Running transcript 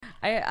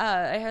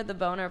I heard the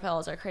boner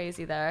pills are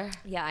crazy there.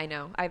 Yeah, I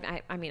know.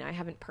 I mean, I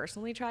haven't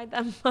personally tried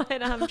them,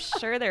 but I'm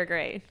sure they're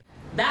great.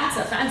 That's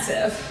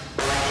offensive.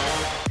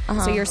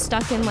 So you're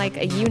stuck in like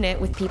a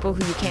unit with people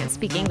who you can't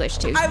speak English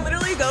to. I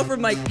literally go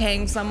from like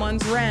paying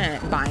someone's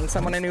rent, buying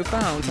someone a new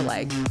phone, to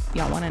like,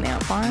 y'all want an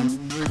ant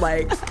farm?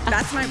 Like,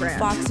 that's my brand.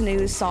 Fox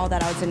News saw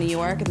that I was in New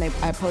York and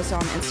I posted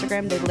on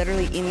Instagram. They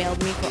literally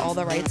emailed me for all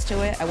the rights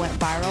to it. I went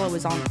viral. It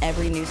was on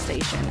every news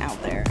station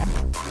out there.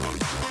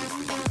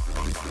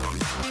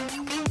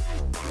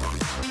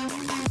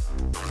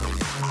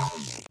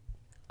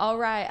 All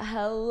right,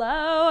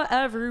 hello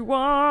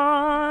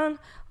everyone.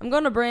 I'm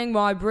gonna bring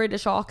my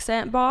British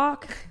accent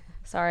back.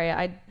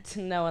 Sorry,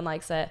 no one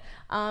likes it.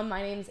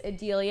 My name's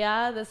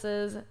Adelia. This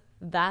is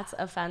That's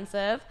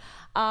Offensive.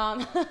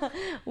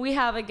 We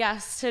have a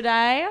guest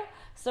today.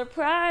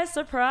 Surprise,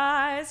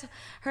 surprise.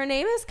 Her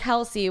name is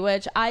Kelsey,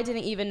 which I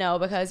didn't even know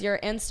because your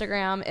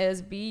Instagram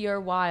is Be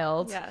Your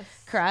Wild. Yes.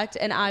 Correct?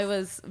 And I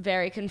was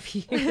very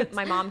confused.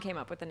 My mom came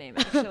up with the name,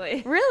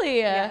 actually. Really?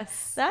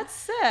 Yes. That's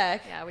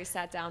sick. Yeah, we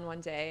sat down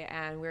one day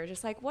and we were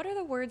just like, what are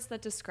the words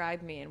that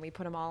describe me? And we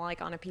put them all like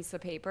on a piece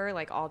of paper,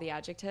 like all the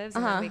adjectives,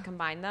 and then we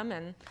combined them,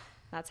 and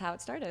that's how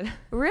it started.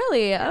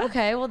 Really? Yeah.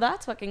 Okay, well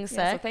that's fucking sick.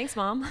 Yeah, so thanks,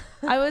 Mom.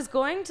 I was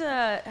going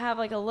to have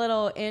like a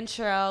little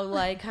intro,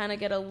 like kind of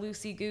get a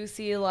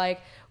loosey-goosey, like,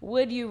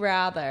 would you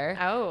rather?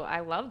 Oh, I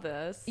love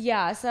this.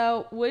 Yeah,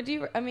 so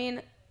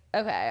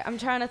okay, I'm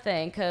trying to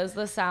think because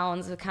this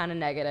sounds kind of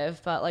negative,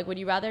 but like, would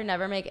you rather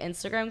never make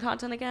Instagram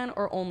content again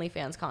or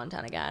OnlyFans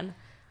content again?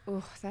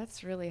 Ooh,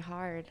 that's really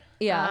hard.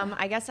 Yeah.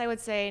 I guess I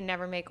would say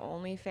never make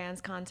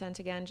OnlyFans content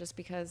again, just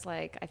because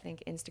like I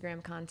think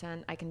Instagram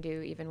content I can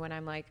do even when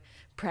I'm like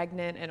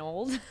pregnant and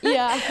old.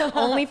 Yeah.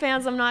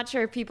 OnlyFans, I'm not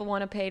sure if people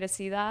want to pay to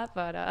see that,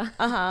 but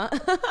I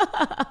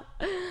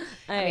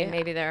mean,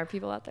 maybe there are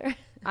people out there.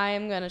 I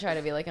am gonna try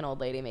to be like an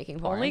old lady making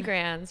porn. Only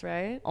grands,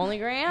 right? Only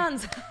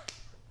grands.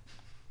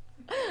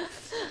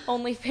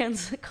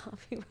 OnlyFans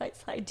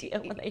copyrights idea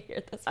when they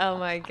hear this. Oh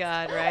my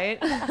God,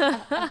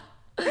 right?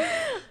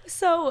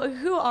 So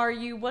who are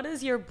you? What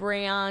is your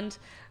brand?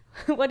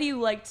 What do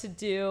you like to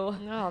do?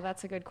 Oh,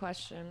 that's a good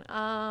question.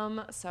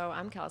 So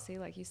I'm Kelsey,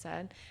 like you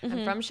said.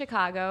 I'm from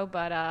Chicago,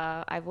 but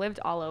I've lived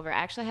all over. I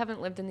actually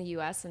haven't lived in the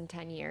U.S. in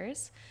 10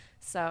 years.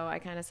 So I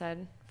kind of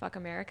said, fuck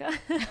America.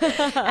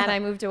 And I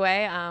moved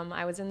away.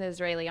 I was in the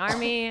Israeli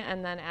army.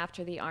 And then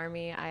after the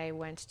army, I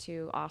went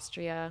to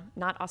Austria,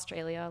 not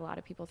Australia. A lot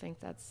of people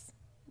think that's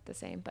the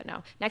same, but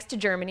no, next to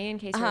Germany, in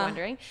case you're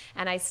wondering.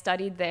 And I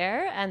studied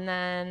there, and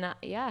then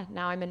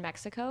now I'm in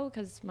Mexico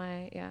because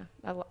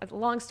a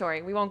long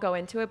story, we won't go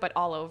into it, but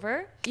all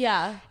over.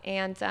 Yeah.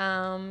 And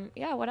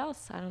what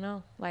else? I don't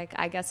know, like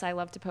I guess I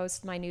love to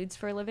post my nudes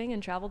for a living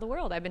and travel the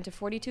world. I've been to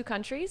 42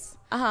 countries,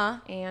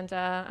 and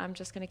I'm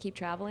just gonna keep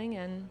traveling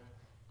and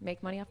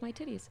make money off my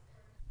titties.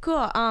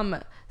 Cool.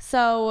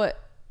 So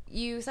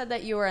you said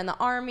that you were in the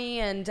army,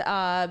 and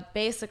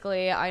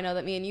basically I know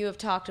that me and you have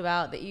talked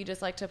about that you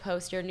just like to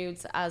post your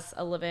nudes as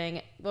a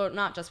living, well,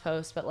 not just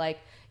post, but like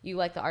you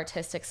like the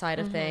artistic side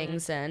of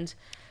things. And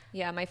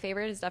yeah, my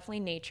favorite is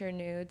definitely nature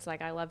nudes.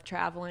 Like I love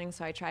traveling,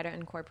 so I try to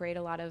incorporate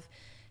a lot of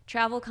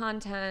travel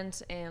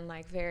content and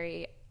like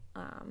very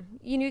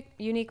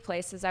unique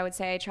places. I would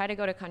say I try to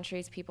go to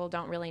countries people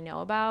don't really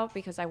know about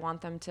because I want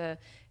them to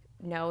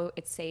know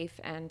it's safe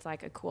and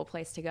like a cool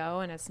place to go,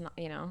 and it's not,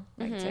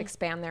 to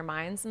expand their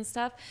minds and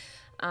stuff.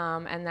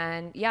 And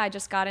then I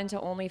just got into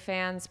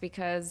OnlyFans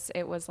because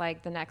it was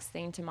like the next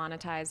thing to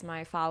monetize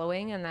my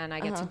following, and then I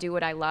get to do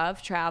what I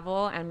love,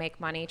 travel and make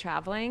money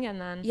traveling, and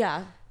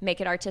then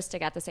make it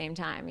artistic at the same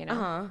time.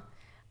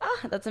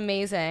 That's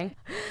amazing.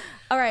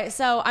 All right,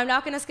 so I'm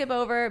not going to skip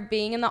over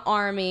being in the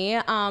army,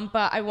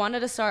 but I wanted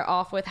to start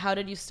off with, how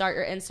did you start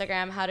your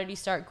Instagram? How did you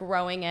start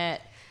growing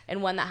it?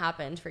 And when that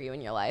happened for you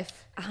in your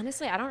life?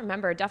 Honestly, I don't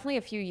remember. Definitely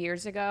a few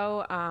years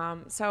ago.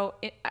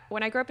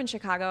 When I grew up in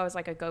Chicago, I was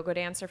like a go-go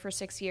dancer for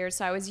 6 years.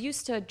 So I was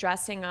used to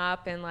dressing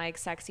up in like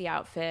sexy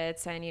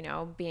outfits and,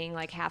 being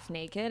like half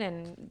naked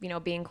and,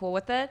 being cool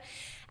with it.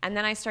 And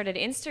then I started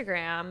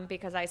Instagram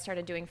because I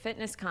started doing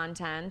fitness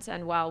content.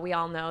 And while we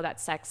all know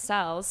that sex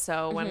sells,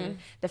 so when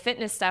the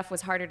fitness stuff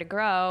was harder to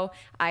grow,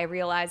 I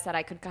realized that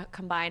I could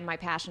combine my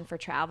passion for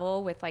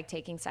travel with like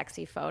taking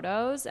sexy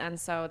photos. And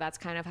so that's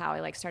kind of how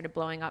I like started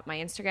blowing up my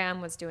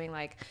Instagram, was doing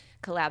like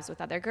collabs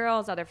with other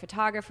girls, other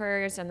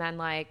photographers. And then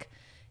like,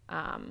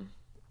 I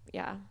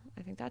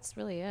think that's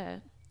really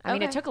it. I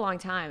mean, it took a long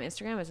time.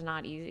 Instagram is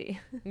not easy.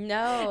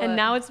 No. And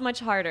now it's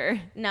much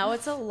harder. Now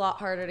it's a lot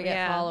harder to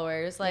get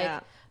followers.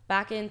 Like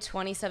back in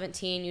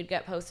 2017, you'd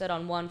get posted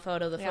on one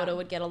photo. The photo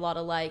would get a lot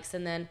of likes,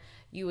 and then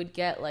you would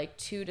get like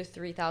 2,000 to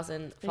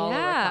 3,000 follower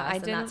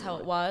requests, and that's how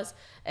it was.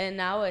 And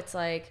now it's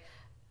like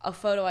a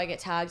photo I get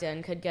tagged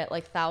in could get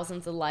like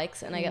thousands of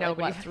likes, and I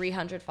get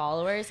 300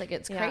 followers. Like,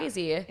 it's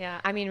crazy. Yeah.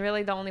 I mean,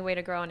 really the only way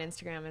to grow on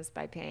Instagram is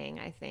by paying,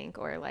 I think,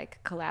 or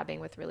like collabing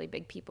with really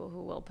big people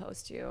who will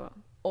post you.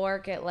 or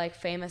get like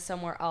famous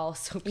somewhere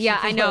else. So Yeah,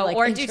 I people are, know. like,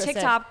 Or do interested.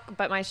 TikTok,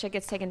 but my shit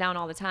gets taken down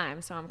all the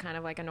time. So I'm kind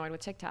of like annoyed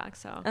with TikTok.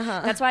 So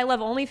that's why I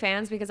love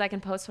OnlyFans, because I can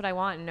post what I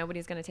want and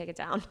nobody's going to take it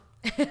down.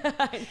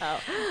 I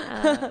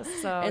know.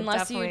 So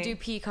Unless you definitely- do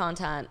pee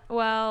content.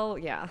 Well,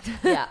 yeah.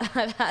 Yeah,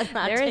 I've had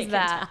that There is taken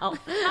that. down.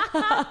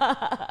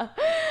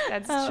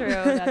 That's true.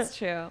 That's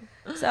true.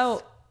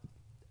 So,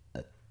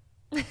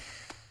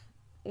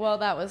 well,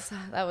 that was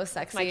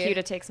sexy. My cue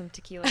to take some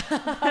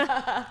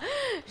tequila.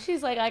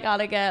 She's like, I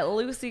gotta get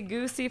loosey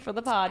goosey for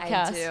the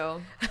podcast. I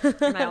do.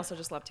 And I also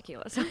just love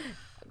tequila. So.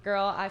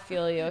 Girl, I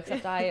feel you.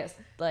 Except I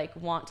like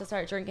want to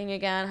start drinking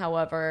again.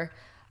 However,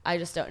 I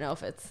just don't know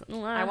if it's.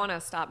 I want to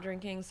stop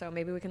drinking, so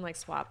maybe we can like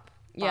swap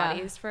Yeah.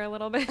 bodies for a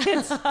little bit.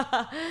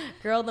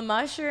 Girl, the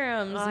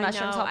mushrooms. I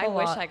Mushrooms know. help I a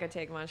wish lot. I could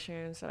take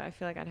mushrooms, but I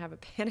feel like I'd have a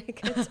panic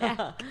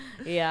attack.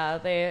 Yeah,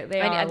 they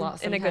are a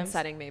lot in a good sometimes.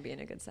 setting, maybe in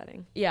a good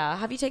setting. Yeah,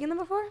 have you taken them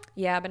before?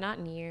 Yeah, but not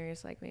in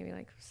years. Like maybe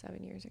like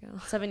 7 years ago.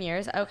 7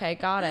 years. Okay,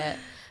 got it.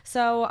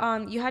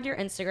 So, you had your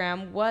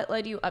Instagram. What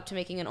led you up to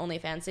making an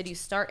OnlyFans? Did you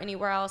start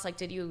anywhere else? Like,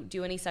 did you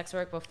do any sex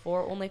work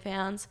before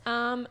OnlyFans?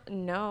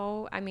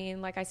 No. I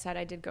mean, like I said,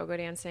 I did go-go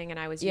dancing and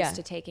I was Yeah. used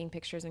to taking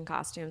pictures and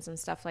costumes and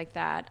stuff like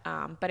that.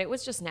 But it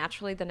was just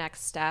naturally the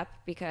next step,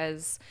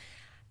 because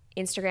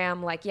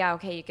Instagram, like, yeah,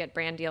 okay, you get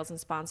brand deals and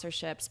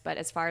sponsorships, but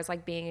as far as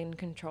like being in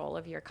control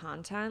of your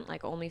content,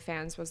 like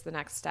OnlyFans was the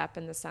next step,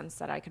 in the sense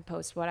that I could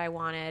post what I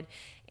wanted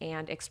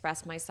and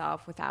express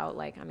myself without,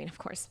 like, I mean, of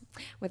course,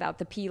 without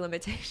the P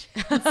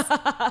limitations.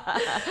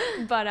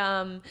 But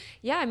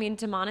yeah, I mean,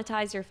 to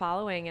monetize your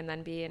following and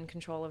then be in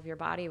control of your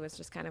body was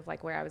just kind of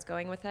like where I was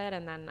going with it.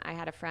 And then I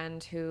had a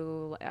friend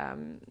who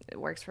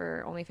works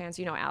for OnlyFans,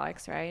 you know,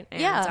 Alex, right? And,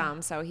 Yeah.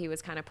 So he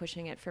was kind of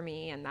pushing it for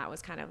me, and that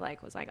was kind of like,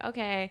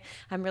 okay,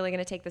 I'm really going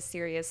to take this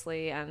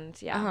seriously. And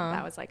yeah,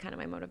 that was like kind of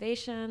my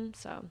motivation.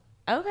 So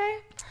Okay,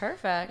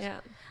 perfect.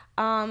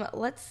 yeah.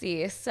 Let's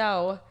see.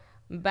 So,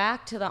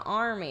 back to the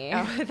army. Oh,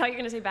 I thought you were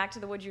going to say back to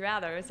the would you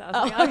rather. So I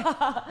was like,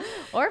 okay.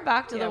 Or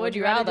back to Yeah, the would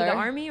you rather do rather. the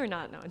army or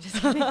not? No, just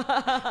kidding.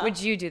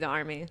 Would you do the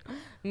army?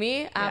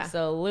 Me?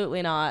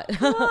 Absolutely not.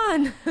 Come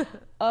on.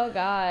 Oh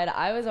God,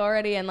 I was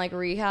already in like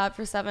rehab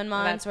for 7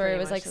 months that's where it pretty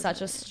was much like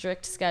such a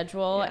strict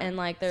schedule, and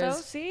like there's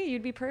So see,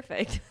 you'd be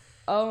perfect.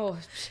 oh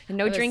And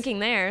no it was- drinking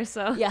there,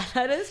 so Yeah,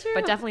 that is true.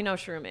 but definitely no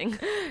shrooming.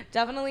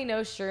 Definitely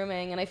no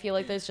shrooming, and I feel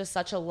like there's just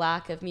such a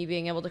lack of me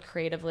being able to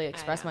creatively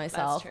express Yeah,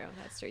 myself.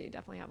 That's true. You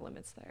definitely have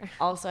limits there.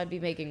 Also, I'd be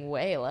making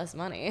way less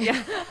money.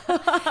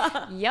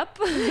 Yep.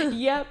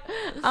 Yep.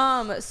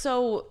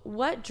 So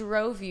what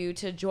drove you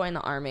to join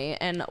the army,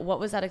 and what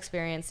was that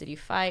experience? Did you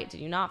fight?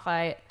 Did you not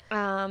fight?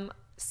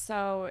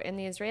 So in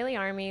the Israeli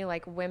army,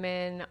 like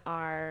women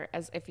are,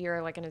 as if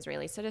you're like an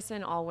Israeli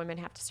citizen, all women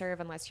have to serve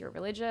unless you're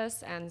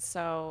religious. And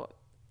so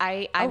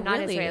I'm not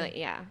really? Israeli.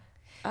 Yeah.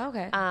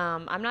 Okay.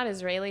 I'm not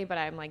Israeli, but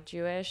I'm like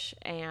Jewish.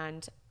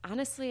 And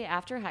honestly,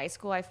 after high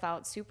school, I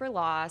felt super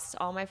lost.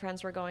 All my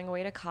friends were going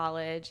away to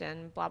college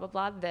and blah, blah,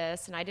 blah,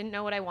 this. And I didn't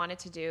know what I wanted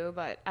to do,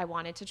 but I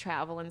wanted to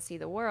travel and see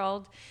the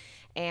world.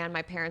 And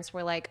my parents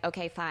were like,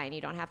 okay, fine,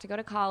 you don't have to go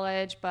to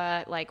college,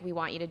 but like we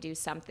want you to do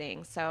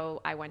something.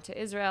 So I went to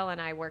Israel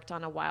and I worked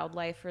on a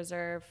wildlife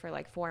reserve for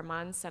like 4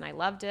 months, and I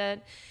loved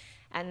it.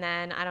 And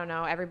then, I don't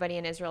know, everybody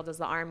in Israel does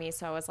the army.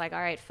 So I was like, all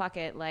right, fuck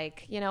it.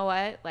 Like, you know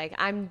what? Like,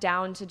 I'm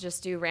down to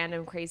just do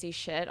random crazy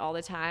shit all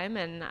the time.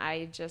 And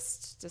I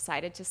just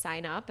decided to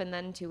sign up. And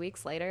then 2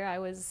 weeks later, I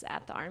was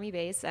at the army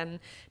base and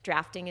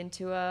drafting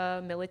into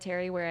a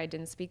military where I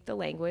didn't speak the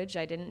language.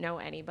 I didn't know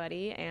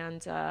anybody.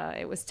 And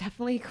it was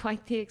definitely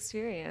quite the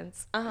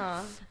experience.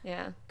 Uh-huh.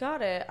 Yeah.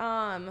 Got it.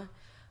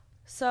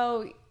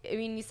 So, I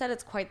mean, you said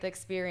it's quite the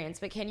experience,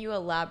 but can you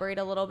elaborate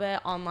a little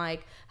bit on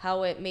like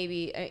how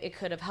it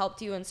could have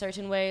helped you in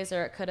certain ways,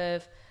 or it could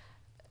have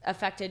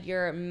affected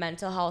your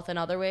mental health in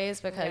other ways?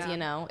 Because, Yeah. you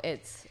know,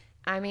 it's...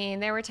 I mean,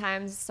 there were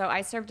times, so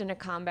I served in a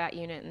combat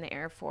unit in the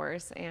Air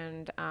Force,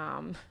 and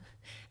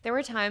there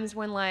were times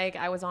when like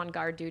I was on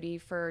guard duty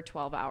for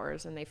 12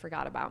 hours and they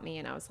forgot about me,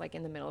 and I was like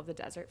in the middle of the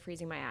desert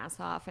freezing my ass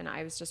off, and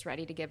I was just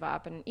ready to give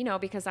up. And, you know,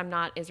 because I'm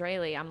not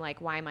Israeli, I'm like,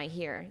 why am I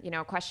here? You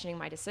know, questioning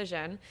my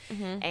decision.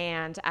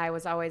 And I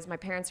was always, my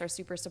parents are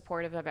super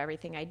supportive of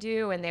everything I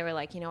do, and they were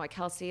like, you know what,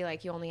 Kelsey,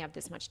 like you only have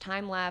this much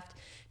time left,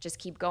 just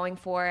keep going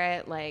for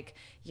it, like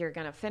you're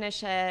gonna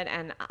finish it.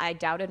 And I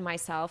doubted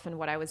myself and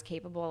what I was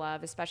capable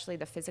of, especially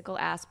the physical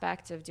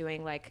aspect of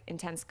doing like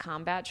intense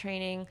combat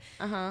training.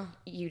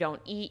 You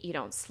don't eat, you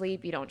don't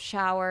sleep, you don't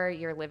shower,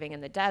 you're living in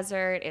the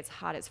desert, it's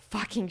hot as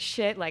fucking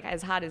shit, like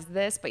as hot as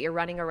this, but you're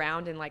running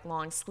around in like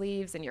long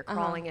sleeves and you're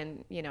crawling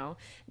in, you know,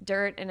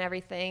 dirt and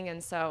everything.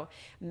 And so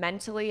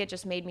mentally it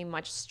just made me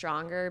much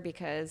stronger,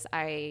 because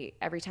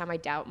every time I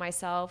doubt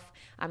myself,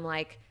 I'm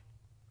like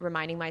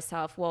reminding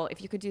myself, well,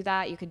 if you could do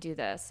that, you could do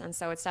this. And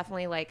so it's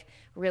definitely like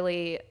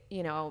really,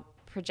 you know,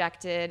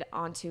 projected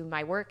onto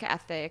my work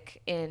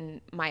ethic in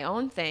my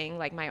own thing,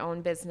 like my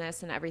own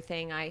business and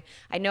everything. I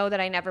know that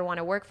I never want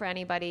to work for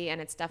anybody,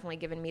 and it's definitely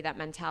given me that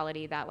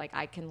mentality that like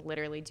I can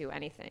literally do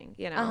anything,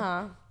 you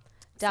know?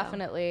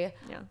 Definitely.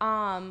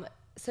 yeah.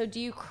 So do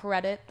you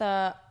credit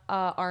the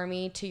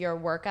Army to your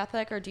work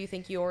ethic, or do you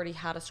think you already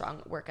had a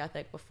strong work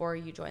ethic before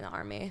you joined the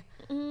Army?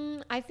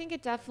 I think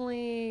it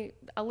definitely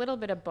a little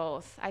bit of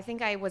both. I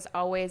think I was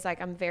always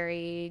like, I'm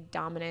very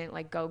dominant,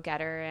 like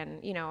go-getter,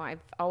 and you know,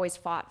 I've always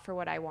fought for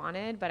what I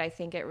wanted, but I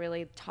think it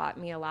really taught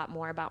me a lot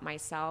more about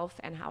myself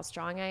and how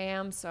strong I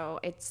am. So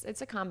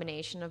it's a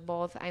combination of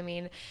both. I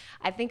mean,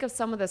 I think of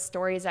some of the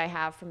stories I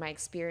have from my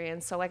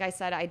experience. So like I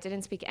said, I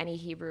didn't speak any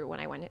Hebrew when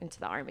I went into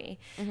the Army.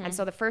 And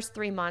so the first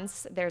 3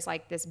 months, there's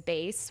like this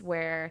base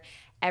where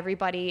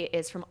everybody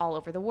is from all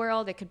over the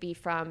world. It could be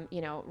from,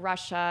 you know,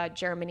 Russia,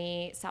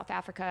 Germany, South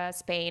Africa,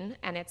 Spain,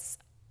 and it's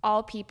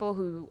all people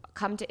who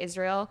come to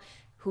Israel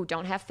who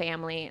don't have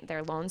family,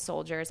 they're lone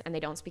soldiers, and they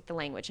don't speak the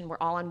language. And we're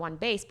all on one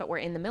base, but we're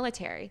in the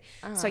military.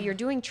 So you're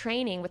doing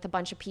training with a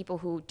bunch of people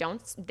who don't,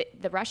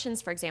 the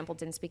Russians, for example,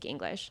 didn't speak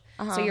English.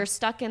 So you're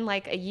stuck in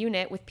like a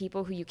unit with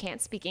people who you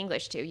can't speak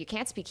English to, you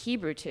can't speak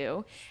Hebrew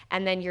to,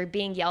 and then you're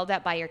being yelled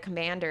at by your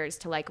commanders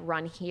to like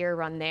run here,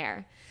 run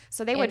there.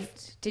 So they would.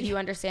 Did you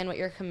understand what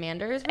your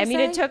commanders were I mean,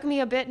 saying? it took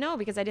me a bit, no,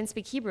 because I didn't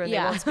speak Hebrew, and they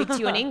won't speak to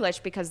you in English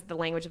because the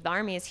language of the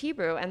Army is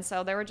Hebrew. And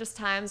so there were just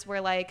times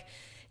where like,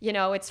 you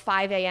know, it's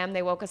 5 a.m.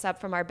 They woke us up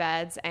from our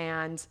beds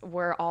and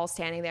we're all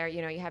standing there.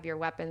 You know, you have your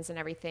weapons and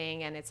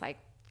everything, and it's like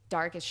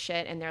dark as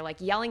shit, and they're like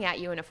yelling at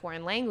you in a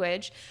foreign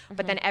language,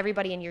 but then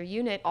everybody in your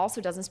unit also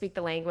doesn't speak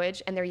the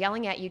language, and they're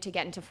yelling at you to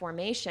get into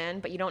formation,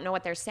 but you don't know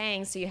what they're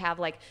saying, so you have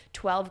like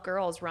 12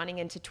 girls running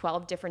into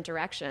 12 different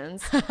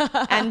directions.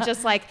 And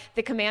just like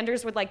the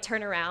commanders would like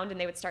turn around and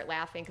they would start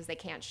laughing because they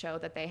can't show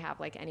that they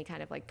have like any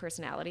kind of like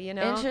personality, you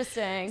know.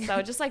 Interesting.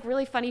 So just like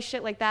really funny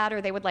shit like that.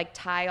 Or they would like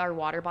tie our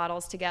water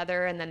bottles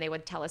together, and then they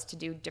would tell us to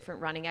do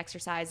different running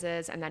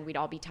exercises, and then we'd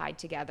all be tied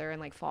together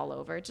and like fall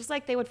over, just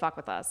like they would fuck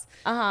with us.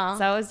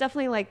 So it was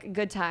definitely like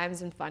good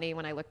times and funny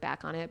when I look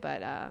back on it,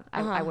 but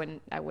I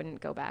wouldn't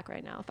go back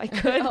right now if I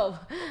could. No,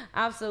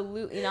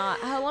 absolutely not.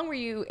 How long were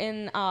you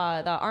in the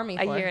Army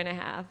for? A year and a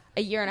half.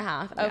 A year and a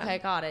half. Yeah. Okay,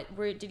 got it.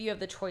 Did you have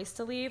the choice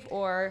to leave,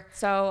 or?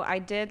 So I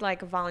did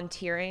like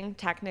volunteering.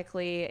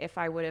 Technically, if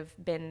I would have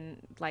been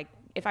like,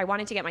 if I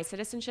wanted to get my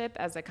citizenship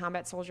as a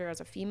combat soldier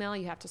as a female,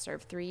 you have to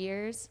serve 3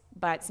 years.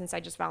 But since I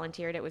just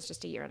volunteered, it was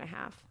just a year and a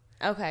half.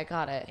 Okay,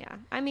 got it. Yeah.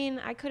 I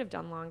mean, I could have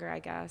done longer, I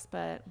guess,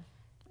 but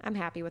I'm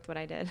happy with what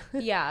I did.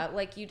 Yeah,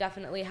 like you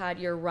definitely had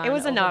your run. It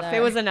was over enough. there.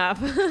 It was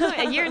enough.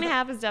 A year and a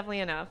half is definitely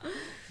enough.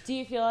 Do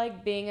you feel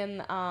like being in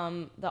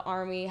the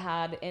Army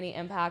had any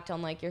impact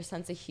on like your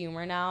sense of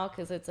humor now?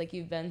 Because it's like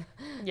you've been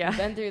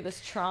through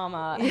this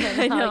trauma,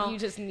 and now you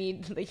just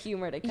need the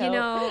humor to cope. You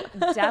know,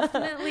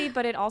 definitely,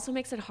 but it also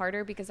makes it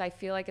harder because I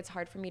feel like it's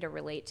hard for me to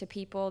relate to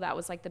people. That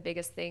was like the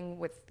biggest thing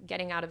with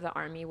getting out of the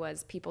Army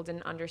was people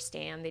didn't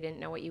understand. They didn't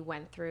know what you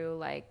went through.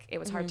 Like it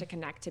was hard to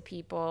connect to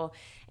people,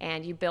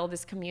 and you build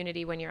this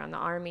community when you're on the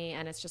Army,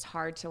 and it's just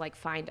hard to like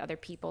find other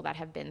people that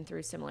have been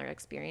through similar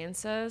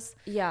experiences.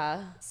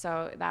 Yeah.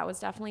 So that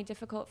was definitely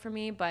difficult for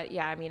me. But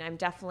yeah, I mean, I'm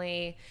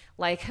definitely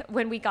like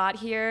when we got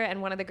here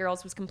and one of the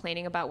girls was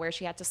complaining about where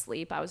she had to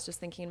sleep, I was just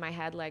thinking in my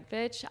head, like,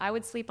 bitch, I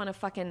would sleep on a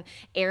fucking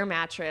air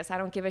mattress. I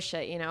don't give a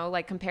shit, you know,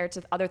 like compared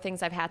to other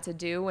things I've had to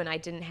do when I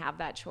didn't have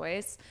that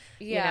choice.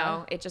 Yeah. You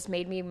know, it just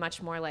made me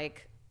much more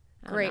like,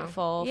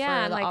 grateful for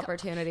and the like,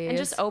 opportunities. and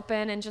just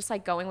open and just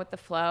like going with the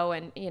flow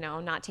and, you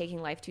know, not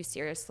taking life too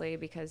seriously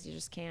because you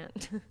just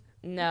can't.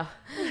 No.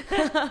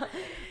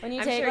 When you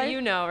I'm take sure life, you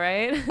know,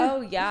 right?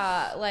 Oh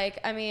yeah, like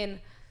I mean,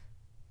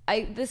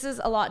 this is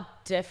a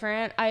lot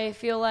different, I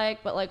feel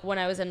like, but like when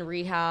I was in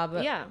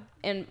rehab. Yeah.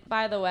 And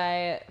by the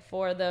way,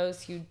 for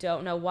those who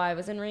don't know why I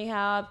was in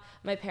rehab,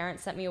 my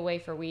parents sent me away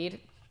for weed.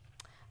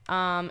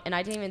 And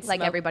I didn't even Like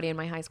smoke. everybody in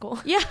my high school.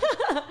 Yeah.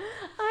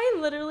 I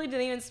literally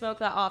didn't even smoke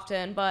that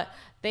often, but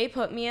they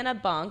put me in a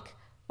bunk.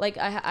 Like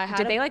I had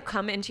Did they like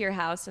come into your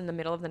house in the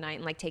middle of the night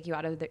and like take you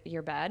out of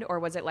your bed, or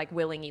was it like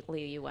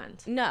willingly you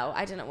went? No,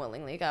 I didn't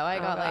willingly go. I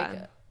got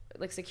God.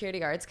 like security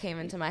guards came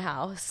into my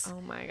house.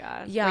 Oh my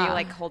God. Yeah. Were you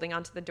like holding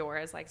onto the door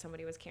as like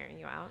somebody was carrying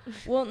you out?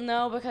 Well,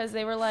 no, because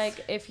they were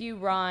like, if you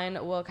run,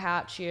 we'll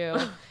catch you.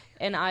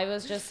 And I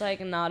was just like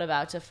not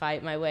about to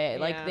fight my way.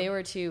 Like Yeah. they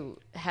were two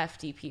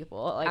hefty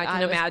people. Like I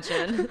can was-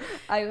 imagine.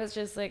 I was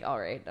just like, all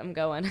right, I'm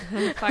going.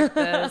 Fuck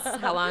this.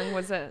 How long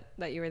was it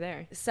that you were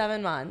there?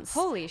 7 months.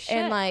 Holy shit.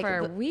 And like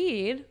for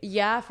weed.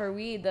 yeah, for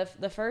weed.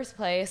 The first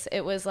place,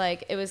 it was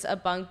a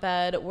bunk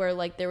bed where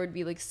like there would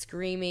be like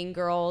screaming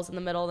girls in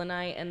the middle of the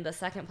night. And the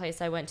second place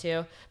I went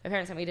to, my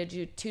parents sent me to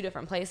do 2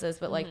 different places,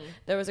 but like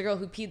there was a girl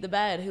who peed the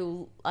bed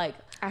who like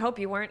I hope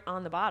you weren't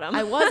on the bottom.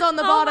 I was on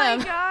the Oh bottom.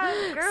 my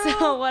God, girl.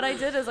 So what I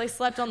did is I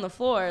slept on the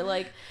floor,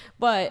 like,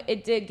 but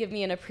it did give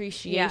me an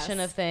appreciation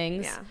Yes. of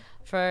things Yeah.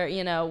 for,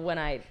 you know, when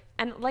I.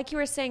 And like you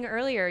were saying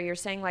earlier, you're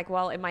saying like,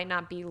 well, it might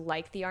not be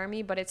like the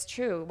Army, but it's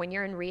true. When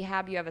you're in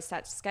rehab, you have a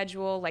set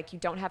schedule, like you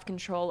don't have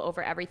control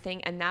over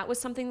everything. And that was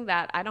something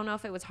that I don't know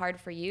if it was hard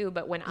for you,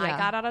 but when I Yeah.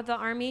 got out of the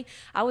Army,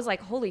 I was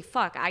like, holy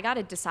fuck, I got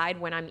to decide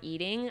when I'm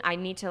eating. I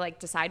need to like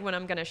decide when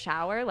I'm going to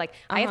shower. Like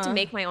I have to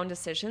make my own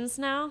decisions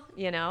now,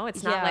 you know?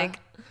 It's not Yeah. like...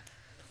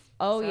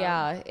 Oh So-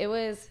 yeah, it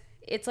was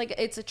it's like,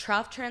 it's a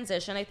tough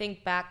transition, I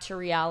think, back to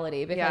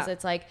reality, because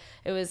it's like,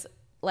 it was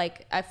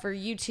like, for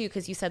you too,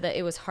 because you said that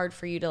it was hard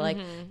for you to like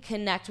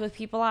connect with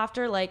people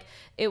after. Like,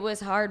 it was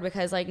hard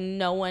because like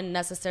no one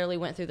necessarily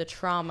went through the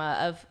trauma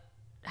of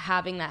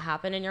having that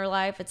happen in your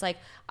life. It's like,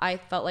 I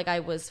felt like I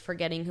was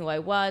forgetting who I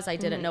was. I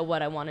didn't know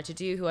what I wanted to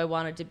do, who I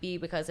wanted to be,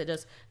 because it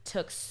just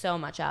took so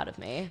much out of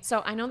me.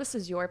 So I know this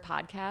is your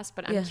podcast,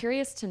 but I'm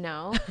curious to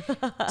know,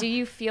 do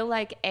you feel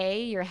like,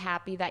 A, you're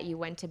happy that you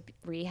went to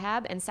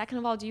rehab? And second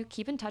of all, do you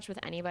keep in touch with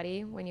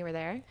anybody when you were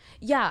there?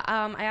 Yeah,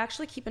 I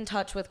actually keep in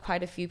touch with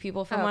quite a few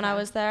people from when I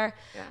was there.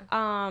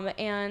 Yeah.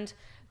 And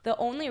the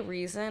only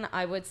reason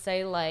I would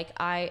say like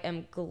I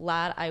am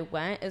glad I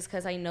went is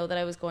because I know that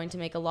I was going to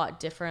make a lot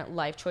different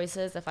life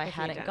choices if I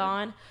hadn't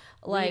gone.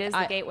 Like, weed is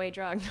the gateway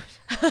drug.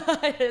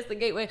 It is the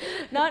gateway.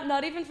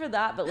 Not even for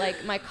that, but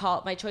like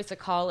my choice of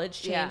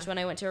college changed when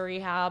I went to a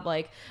rehab,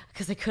 like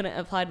because I couldn't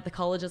apply to the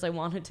colleges I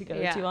wanted to go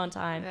to on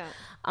time.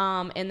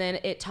 Yeah. And then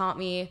it taught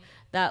me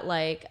that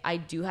like I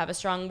do have a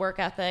strong work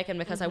ethic, and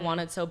because I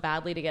wanted so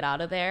badly to get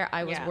out of there,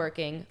 I was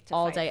working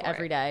all day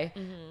every day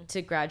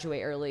to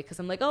graduate early, because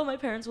I'm like, oh, my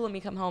parents will let me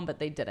come home, but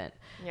they didn't.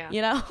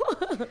 You know.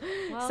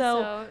 Well,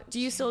 so do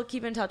you still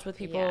keep in touch with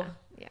people?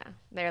 Yeah,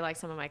 they're like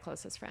some of my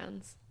closest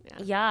friends.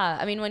 Yeah,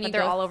 I mean, when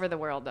they're all over the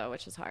world though,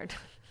 which is hard.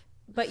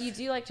 But you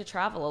do like to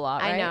travel a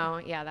lot, right? I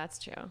know. Yeah, that's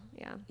true.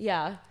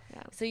 Yeah.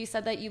 So you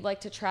said that you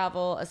like to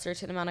travel a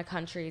certain amount of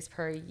countries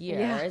per year.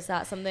 Yeah. Is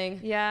that something?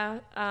 Yeah.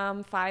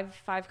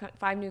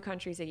 Five new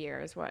countries a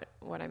year is what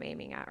I'm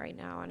aiming at right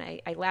now. And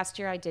I last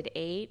year I did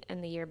 8,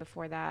 and the year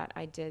before that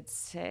I did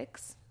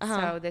 6.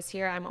 So this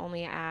year I'm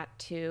only at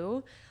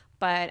 2.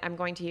 But I'm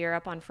going to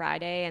Europe on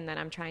Friday, and then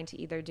I'm trying to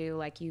either do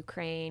like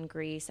Ukraine,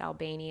 Greece,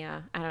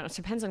 Albania. I don't know. It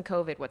depends on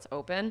COVID, what's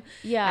open.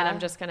 Yeah. And I'm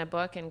just going to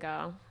book and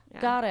go. Yeah.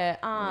 Got it.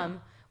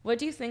 What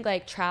do you think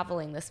like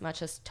traveling this much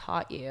has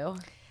taught you?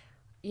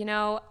 You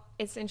know,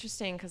 it's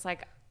interesting because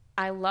like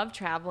I love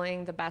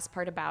traveling. The best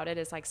part about it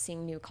is like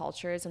seeing new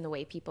cultures and the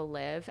way people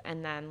live,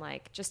 and then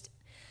like just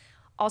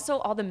also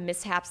all the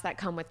mishaps that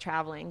come with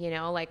traveling, you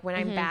know, like when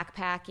I'm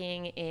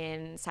backpacking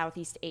in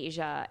Southeast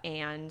Asia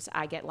and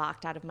I get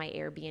locked out of my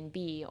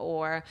Airbnb,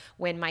 or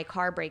when my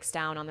car breaks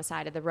down on the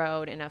side of the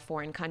road in a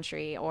foreign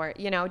country, or,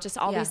 you know, just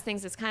all these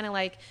things. It's kind of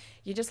like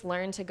you just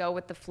learn to go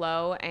with the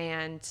flow,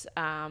 and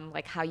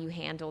like how you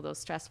handle those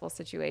stressful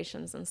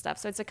situations and stuff.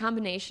 So it's a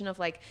combination of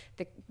like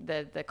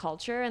the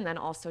culture, and then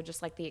also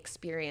just like the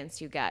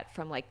experience you get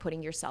from like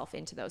putting yourself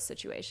into those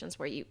situations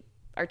where you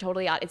are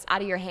totally it's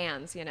out of your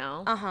hands, you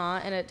know?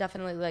 And it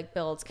definitely like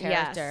builds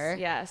character.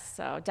 Yes.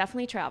 So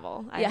definitely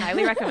travel. I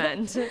highly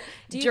recommend.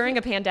 During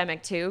a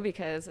pandemic too,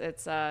 because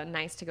it's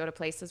nice to go to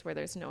places where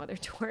there's no other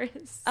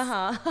tourists.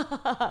 Haven't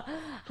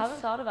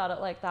thought about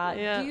it like that.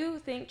 Yeah. Do you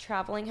think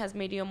traveling has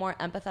made you a more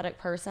empathetic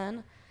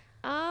person?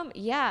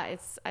 Yeah,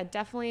 it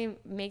definitely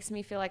makes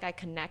me feel like I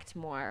connect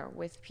more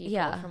with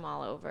people from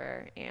all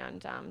over,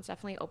 and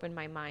definitely opened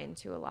my mind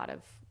to a lot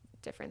of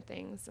different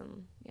things,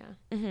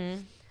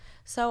 and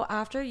So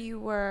after you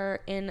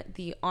were in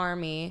the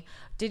Army,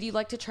 did you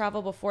like to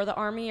travel before the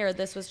Army, or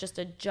this was just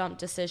a jump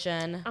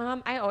decision?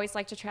 I always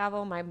like to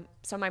travel. My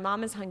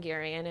mom is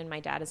Hungarian and my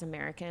dad is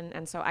American.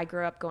 And so I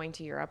grew up going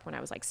to Europe when I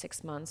was like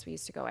 6 months. We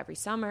used to go every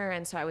summer.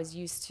 And so I was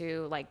used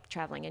to like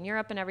traveling in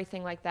Europe and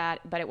everything like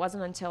that. But it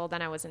wasn't until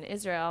then I was in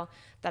Israel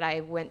that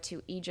I went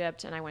to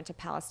Egypt, and I went to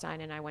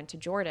Palestine, and I went to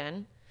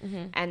Jordan.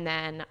 And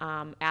then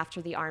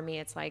after the Army,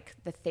 it's like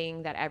the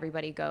thing that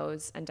everybody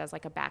goes and does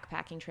like a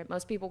backpacking trip.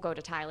 Most people go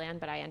to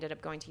Thailand, but I ended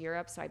up going to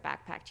Europe. So I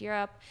backpacked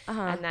Europe,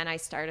 and then I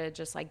started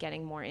just like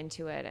getting more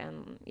into it.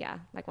 And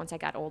like once I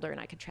got older and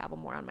I could travel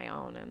more on my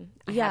own, and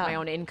I had my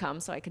own income,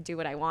 so I could do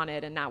what I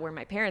wanted and not where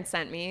my parents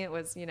sent me. It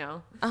was, you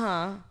know.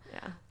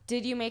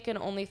 Did you make an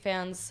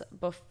OnlyFans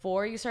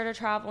before you started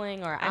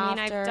traveling, or after? I mean,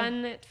 I've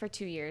done it for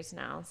 2 years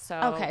now. So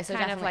okay, so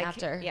kind of like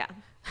after. Yeah.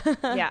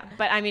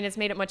 But I mean, it's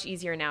made it much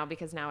easier now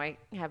because now I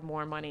have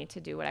more money to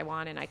do what I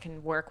want, and I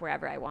can work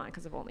wherever I want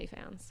because of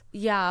OnlyFans.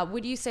 Yeah.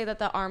 Would you say that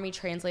the Army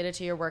translated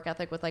to your work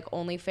ethic with like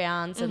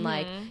OnlyFans? And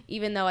like,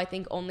 even though I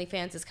think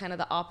OnlyFans is kind of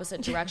the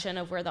opposite direction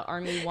of where the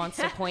Army wants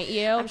to point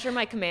you. I'm sure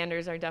my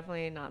commanders are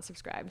definitely not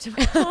subscribed to my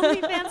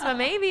OnlyFans, but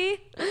maybe.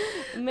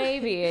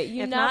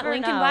 You if never not,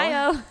 link know. in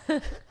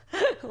bio.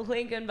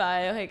 Link in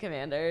bio. Hey,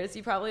 commanders,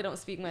 you probably don't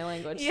speak my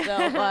language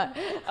still, but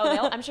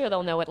I'm sure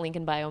they'll know what link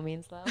in bio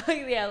means though.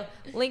 Yeah,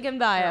 link in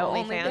bio.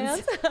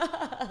 OnlyFans.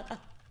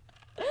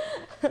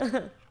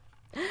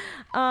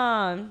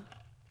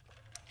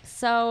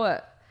 So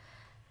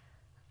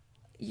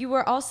you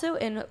were also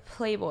in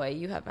Playboy,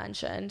 you have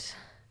mentioned,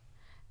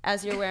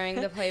 as you're wearing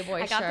the Playboy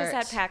shirt. I got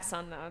this at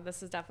PacSun though.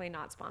 This is definitely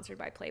not sponsored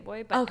by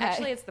Playboy, but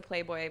actually it's the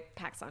Playboy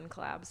PacSun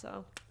collab.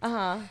 So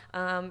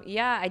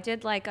I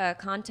did like a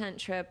content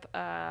trip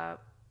a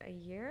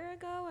year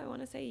ago. I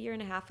want to say a year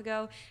and a half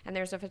ago. And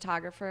there's a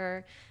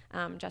photographer,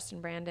 Justin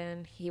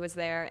Brandon. He was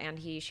there and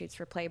he shoots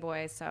for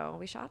Playboy. So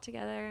we shot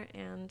together,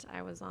 and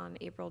I was on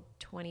April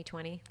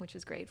 2020, which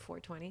is great,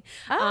 420.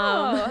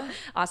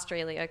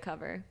 Australia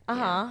cover.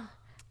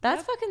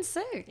 That's fucking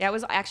sick. Yeah, it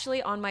was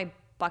actually on my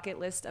bucket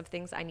list of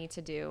things I need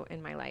to do in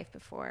my life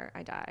before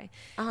I die.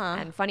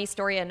 And funny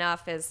story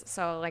enough is,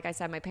 so like I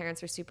said, my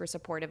parents are super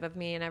supportive of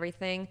me and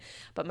everything,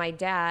 but my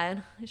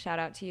dad, shout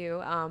out to you,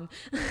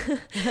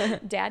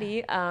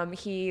 Daddy,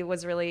 he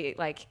was really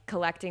like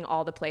collecting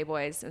all the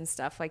Playboys and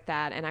stuff like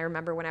that. And I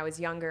remember when I was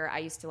younger, I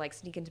used to like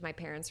sneak into my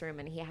parents' room,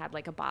 and he had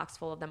like a box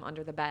full of them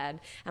under the bed.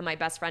 And my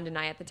best friend and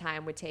I at the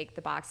time would take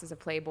the boxes of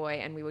Playboy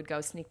and we would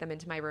go sneak them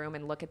into my room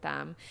and look at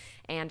them.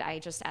 And I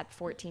just, at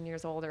 14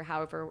 years old or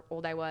however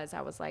old I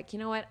was like, you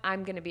know what?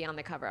 I'm going to be on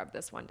the cover of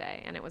this one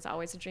day. And it was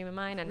always a dream of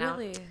mine. And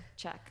Really? now,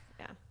 check.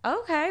 Yeah.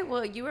 Okay.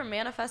 Well, you were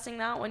manifesting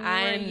that when you were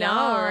I young.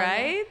 know,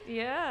 right?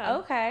 Yeah.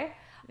 Okay.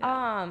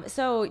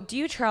 So do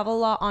you travel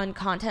a lot on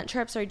content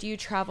trips, or do you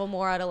travel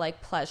more out of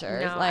like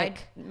pleasure? No,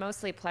 like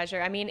mostly pleasure.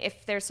 I mean,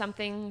 if there's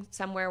something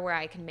somewhere where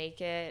I can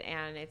make it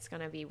and it's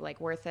going to be like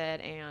worth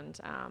it, and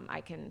I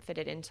can fit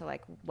it into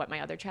like what my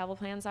other travel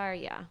plans are,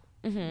 yeah.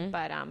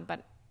 But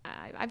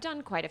I've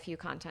done quite a few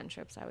content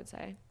trips, I would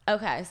say.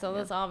 okay, so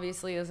this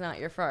obviously is not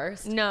your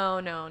first. No.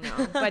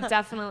 But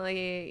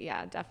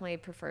definitely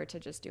prefer to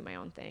just do my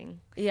own thing.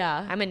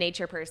 Yeah. I'm a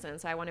nature person,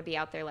 so I want to be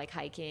out there like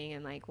hiking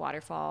and like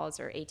waterfalls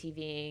or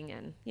ATVing,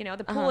 and you know,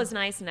 the pool is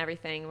nice and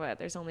everything, but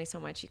there's only so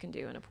much you can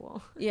do in a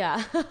pool.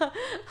 Yeah.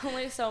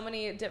 Only so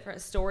many different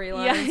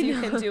storylines you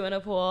can do in a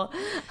pool.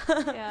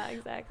 Yeah,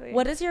 exactly.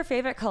 What is your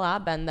favorite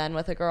collab been then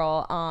with a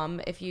girl?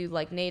 If you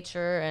like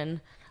nature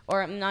and,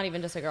 or not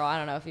even just a girl, I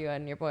don't know if you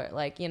and your boy,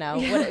 like, you know,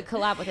 what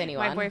collab with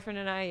anyone. My boyfriend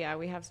and I, yeah,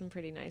 we have some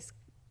pretty nice,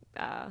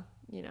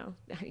 you know,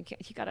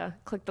 you gotta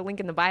click the link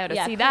in the bio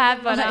to see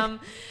that,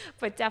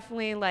 but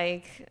definitely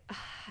like,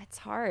 it's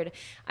hard.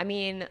 I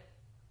mean,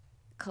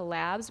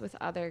 collabs with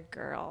other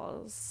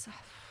girls,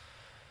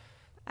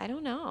 I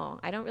don't know.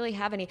 I don't really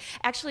have any.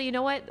 Actually, you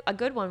know what? A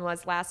good one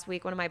was last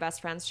week. One of my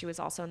best friends, she was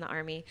also in the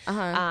Army.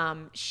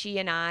 She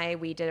and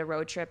we did a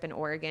road trip in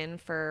Oregon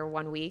for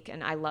 1 week,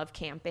 and I love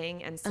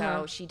camping. And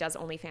so she does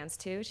OnlyFans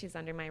too. She's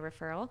under my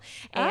referral.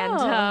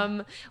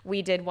 And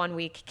we did 1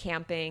 week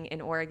camping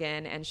in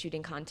Oregon and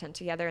shooting content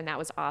together. And that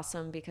was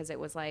awesome because it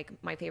was like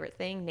my favorite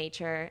thing,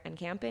 nature and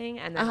camping.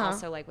 And then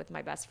also like with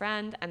my best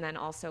friend. And then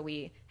also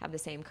we have the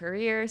same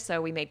career.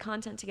 So we made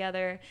content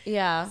together.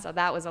 Yeah. So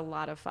that was a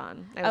lot of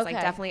fun. It was like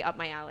definitely up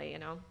my alley, you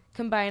know.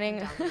 Combining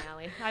down my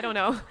alley. I don't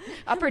know.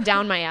 Up or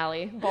down my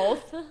alley.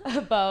 Both.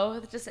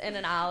 Both, just in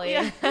an alley.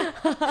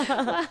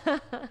 Yeah.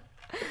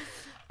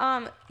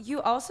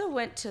 You also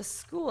went to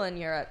school in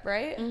Europe,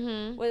 right?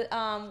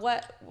 Mm-hmm.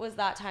 What was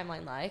that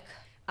timeline like?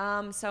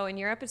 So in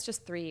Europe, it's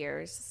just 3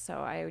 years. So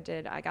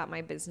I got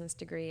my business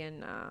degree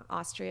in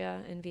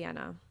Austria, in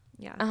Vienna.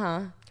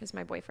 Yeah. Because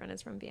my boyfriend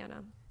is from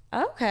Vienna.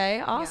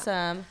 Okay,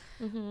 awesome.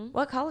 Yeah. Mm-hmm.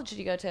 What college did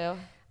you go to?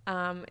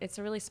 It's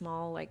a really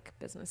small, like,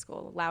 business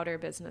school, Louder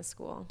Business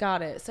School.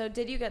 Got it. So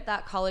did you get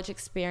that college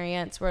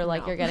experience where,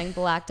 like, you're getting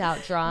blacked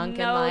out drunk?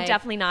 No, and, like...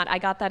 definitely not. I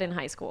got that in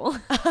high school. So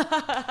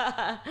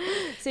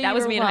that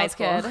was me in high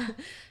school.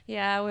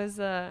 Yeah, it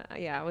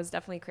was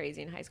definitely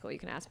crazy in high school. You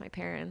can ask my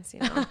parents,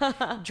 you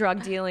know,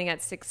 drug dealing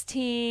at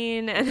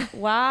 16. And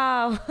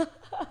wow.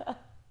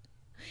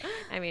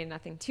 I mean,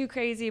 nothing too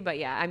crazy, but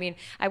yeah, I mean,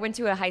 I went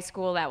to a high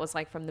school that was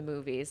like from the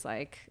movies,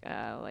 like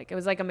it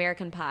was like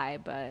American Pie,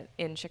 but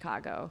in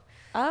Chicago.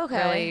 Oh,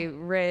 okay. Really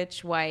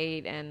rich,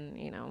 white, and,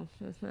 you know,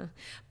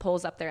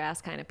 pulls up their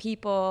ass kind of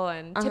people,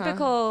 and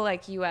typical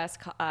like U.S.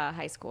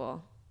 High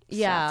school.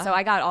 Yeah. So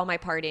I got all my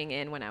partying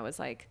in when I was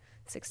like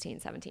 16,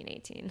 17,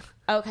 18.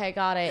 Okay,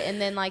 got it.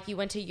 And then like you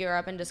went to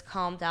Europe and just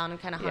calmed down and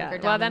kind of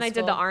hunkered down. Well, then in I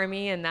school. did the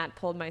Army, and that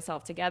pulled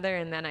myself together,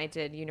 and then I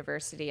did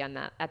university. And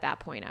at that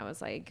point, I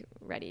was like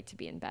ready to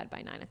be in bed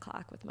by 9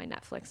 o'clock with my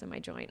Netflix and my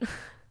joint.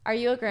 Are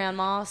you a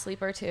grandma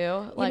sleeper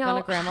too? Like on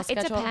a grandma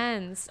schedule? It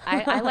depends.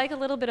 I like a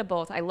little bit of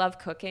both. I love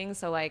cooking.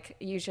 So like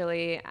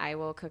usually I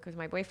will cook with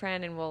my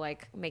boyfriend and we'll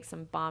like make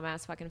some bomb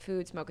ass fucking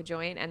food, smoke a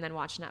joint, and then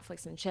watch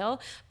Netflix and chill.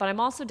 But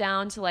I'm also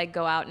down to like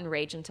go out and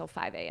rage until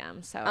 5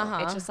 a.m. So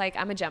it's just like,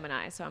 I'm a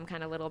Gemini. So I'm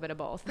kind of a little bit of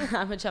both.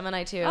 I'm a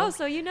Gemini too. Oh,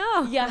 so you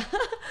know. Yeah.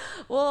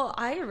 Well,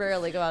 I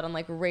rarely go out and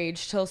like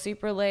rage till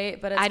super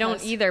late, but it's I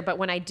don't either. But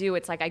when I do,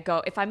 it's like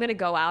if I'm going to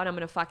go out, I'm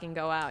going to fucking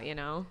go out, you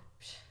know?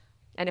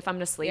 And if I'm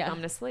going to sleep, I'm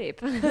going to sleep.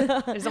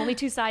 There's only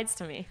two sides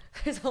to me.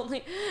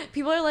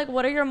 People are like,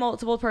 what are your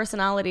multiple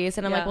personalities?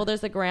 And I'm like, well, there's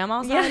the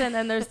grandma side and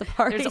then there's the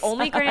party There's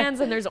only side. grands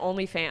and there's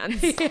only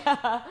fans.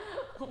 Yeah.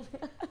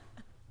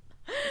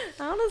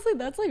 Honestly,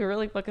 that's like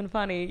really fucking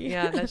funny.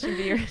 Yeah, that should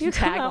be your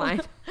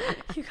tagline.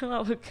 You come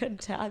out with good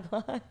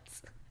taglines.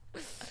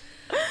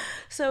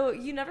 So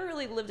you never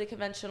really lived a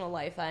conventional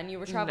life then. You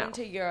were traveling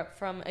to Europe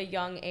from a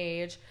young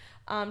age.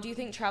 Do you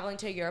think traveling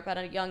to Europe at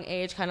a young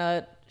age kind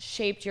of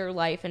shaped your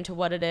life into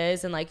what it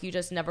is, and like you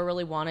just never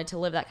really wanted to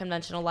live that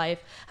conventional life?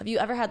 Have you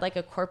ever had like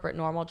a corporate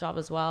normal job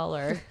as well,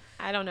 or?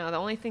 I don't know. The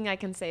only thing I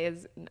can say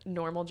is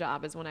normal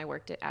job is when I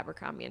worked at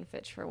Abercrombie &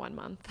 Fitch for 1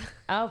 month.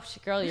 Oh,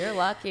 girl, you're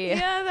lucky.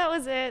 Yeah, that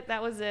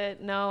was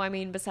it. No, I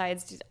mean,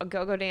 besides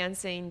go-go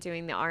dancing,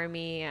 doing the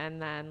Army,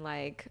 and then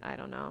like, I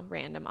don't know,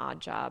 random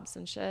odd jobs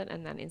and shit,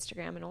 and then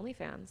Instagram and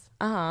OnlyFans.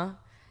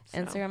 So.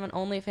 Instagram and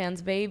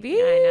OnlyFans, baby.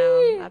 Yeah, I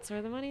know. That's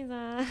where the money's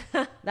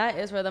at. That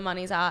is where the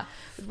money's at.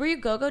 Were you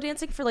go-go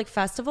dancing for like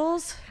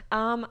festivals?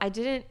 I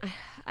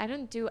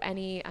didn't do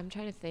any. I'm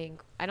trying to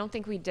think. I don't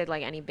think we did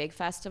like any big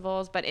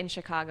festivals, but in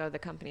Chicago, the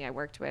company I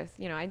worked with,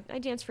 you know, I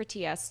danced for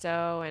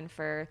Tiesto and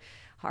for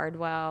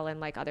Hardwell and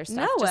like other stuff.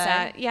 No just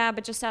way.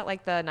 but just at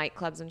like the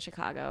nightclubs in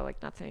Chicago,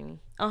 like nothing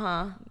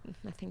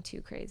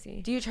too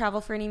crazy. Do you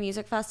travel for any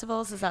music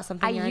festivals? Is that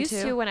something I you're used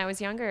into? to when I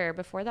was younger,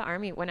 before the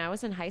Army. When I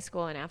was in high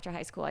school and after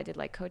high school, I did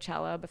like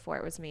Coachella before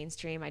it was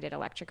mainstream. I did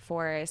Electric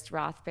Forest,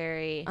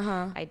 Rothbury.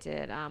 I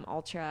did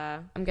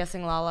Ultra. I'm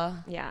guessing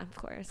Lala. Yeah, of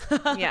course.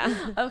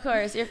 Yeah. Of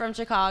course, you're from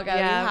Chicago.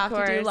 Yeah, you have of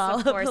course, to do Lala.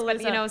 of course.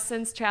 But you know,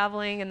 since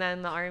traveling and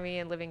then the Army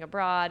and living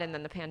abroad and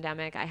then the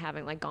pandemic, I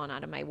haven't like gone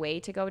out of my way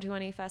to go to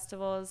any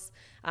festivals.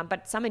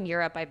 But some in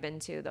Europe I've been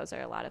to. Those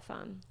are a lot of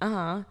fun.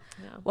 Yeah.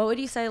 What would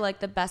you say like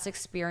the best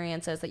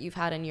experiences that you've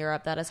had in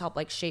Europe that has helped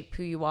like shape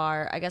who you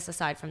are? I guess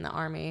aside from the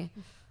Army.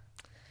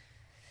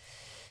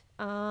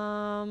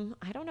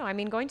 I don't know. I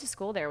mean, going to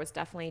school there was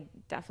definitely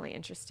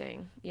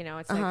interesting. You know,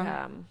 it's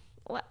like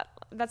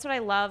that's what I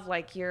love.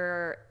 Like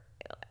you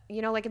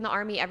know, like in the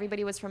Army,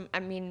 everybody was from, I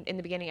mean, in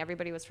the beginning,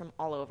 everybody was from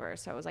all over.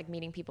 So it was like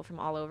meeting people from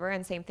all over.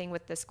 And same thing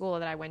with the school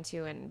that I went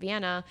to in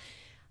Vienna.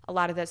 A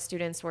lot of the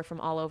students were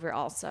from all over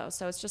also.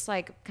 So it's just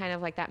like kind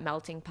of like that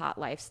melting pot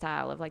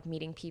lifestyle of like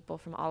meeting people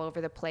from all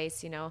over the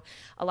place. You know,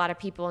 a lot of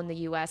people in the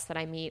US that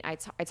I meet,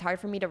 it's hard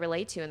for me to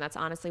relate to. And that's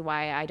honestly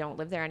why I don't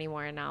live there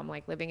anymore. And now I'm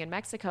like living in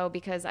Mexico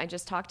because I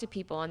just talk to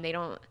people and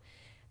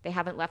they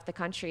haven't left the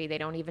country. They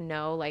don't even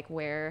know like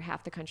where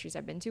half the countries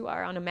I've been to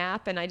are on a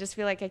map. And I just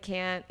feel like I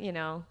can't, you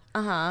know,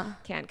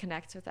 can't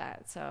connect with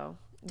that. So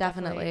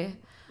Definitely.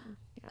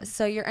 Yeah.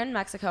 So you're in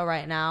Mexico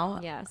right now.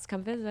 Yes,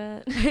 come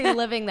visit. You're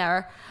living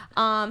there.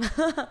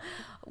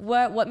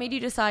 What made you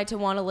decide to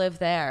want to live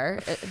there?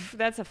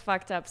 That's a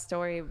fucked up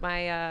story.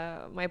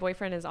 My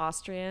boyfriend is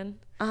Austrian,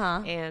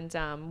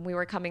 and we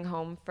were coming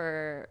home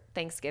for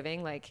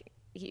Thanksgiving. Like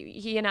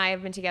he and I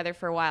have been together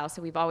for a while,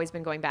 so we've always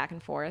been going back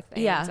and forth.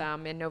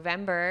 And in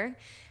November,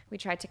 we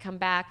tried to come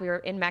back. We were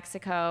in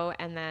Mexico,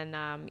 and then,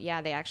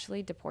 they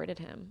actually deported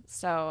him.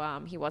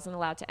 So he wasn't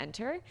allowed to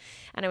enter,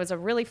 and it was a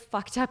really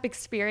fucked up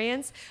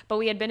experience. But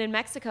we had been in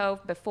Mexico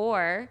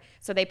before,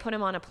 so they put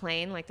him on a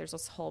plane. Like, there's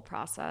this whole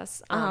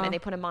process, and they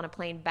put him on a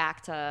plane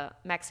back to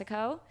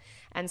Mexico.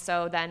 And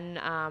so then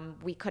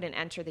we couldn't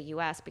enter the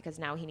U.S. because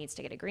now he needs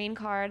to get a green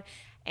card.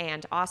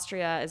 And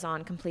Austria is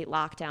on complete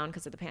lockdown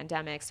because of the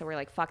pandemic. So we're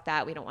like, fuck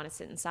that. We don't want to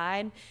sit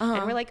inside.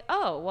 And we're like,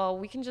 oh, well,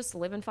 we can just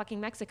live in fucking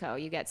Mexico.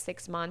 You get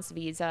 6 months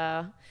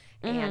visa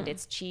and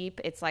it's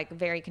cheap. It's like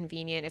very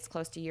convenient. It's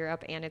close to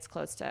Europe and it's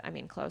close.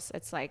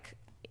 It's like,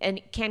 and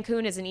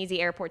Cancun is an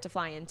easy airport to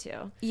fly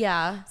into.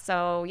 Yeah.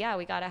 So yeah,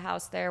 we got a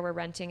house there. We're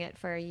renting it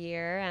for a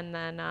year. And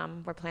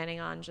then we're planning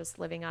on just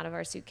living out of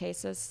our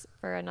suitcases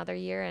for another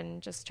year and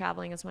just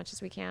traveling as much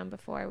as we can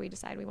before we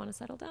decide we want to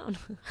settle down.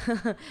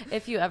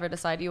 If you ever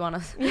decide you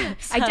want to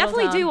I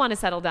definitely do want to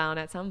settle down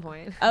at some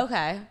point.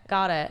 Okay,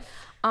 got it.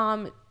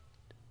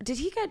 Did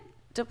he get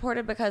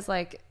deported because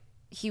like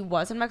he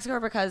was in Mexico or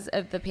because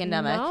of the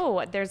pandemic?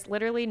 No, there's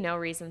literally no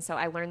reason. So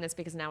I learned this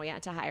because now we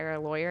had to hire a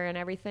lawyer and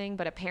everything.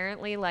 But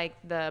apparently, like,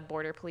 the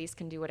border police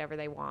can do whatever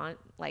they want.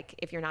 Like,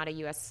 if you're not a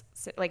U.S.,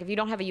 like, if you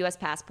don't have a U.S.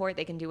 passport,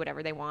 they can do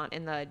whatever they want.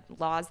 And the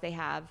laws they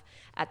have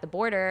at the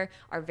border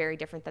are very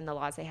different than the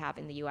laws they have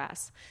in the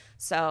U.S.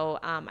 So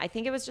I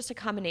think it was just a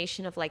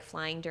combination of, like,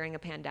 flying during a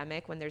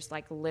pandemic when there's,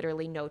 like,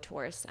 literally no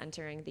tourists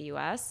entering the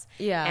U.S.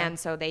 Yeah. And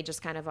so they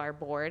just kind of are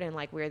bored and,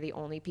 like, we're the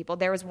only people.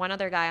 There was one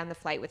other guy on the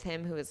flight with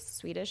him who was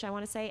Swedish, I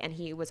want to say, and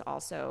he was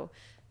also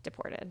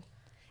deported.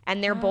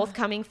 And they're both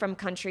coming from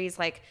countries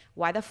like,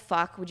 why the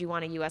fuck would you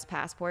want a U.S.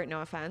 passport?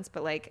 No offense,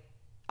 but like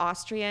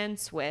Austrian,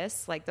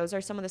 Swiss, like those are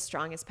some of the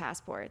strongest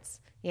passports,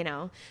 you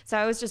know?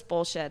 So it was just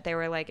bullshit. They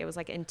were like, it was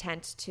like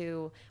intent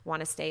to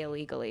want to stay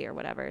illegally or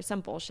whatever, some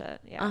bullshit.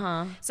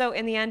 Yeah. So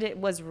in the end, it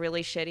was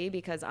really shitty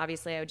because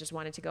obviously I just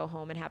wanted to go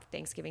home and have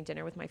Thanksgiving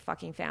dinner with my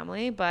fucking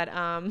family. But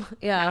now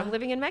I'm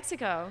living in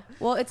Mexico.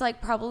 Well, it's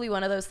like probably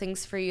one of those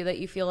things for you that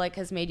you feel like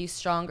has made you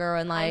stronger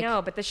and like. I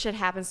know, but this shit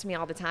happens to me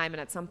all the time.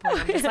 And at some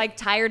point I'm just like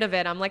tired of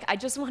it. I'm like, I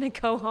just want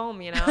to go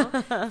home, you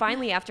know?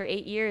 Finally, after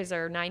 8 years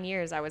or 9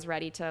 years, I was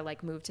ready to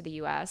like move to the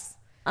US.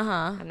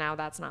 And now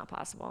that's not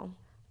possible.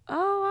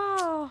 Oh,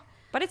 wow.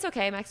 But it's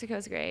okay.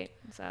 Mexico's great.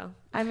 So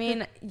I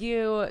mean,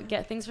 you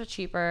get things for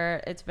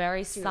cheaper. It's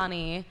very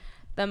sunny.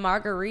 The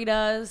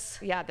margaritas.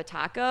 Yeah, the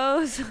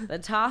tacos. The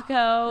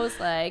tacos.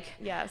 Like,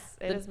 yes,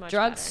 it is much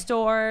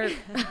drugstore.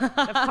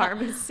 The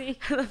pharmacy.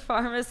 The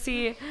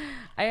pharmacy.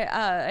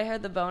 I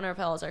heard the boner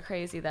pills are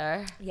crazy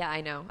there. Yeah,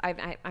 I know.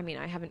 I mean,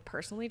 I haven't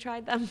personally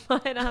tried them,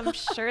 but I'm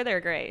sure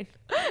they're great.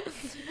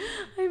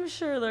 I'm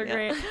sure they're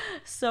great.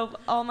 So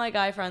all my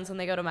guy friends, when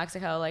they go to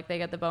Mexico, like they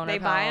get the boner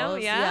pills. They buy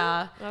them?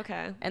 Yeah.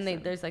 Okay. And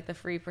there's like the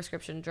free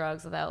prescription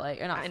drugs without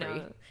like, or not free. I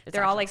know. It's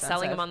they're all like expensive.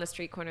 selling them on the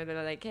street corner.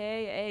 They're like,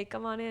 hey,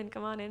 come on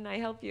in, I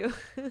help you.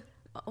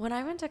 When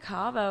I went to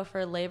Cabo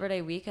for Labor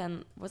Day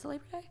weekend, was it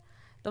Labor Day?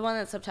 The one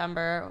that's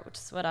September, which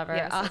is whatever.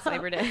 Yes, it's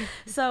Labor Day.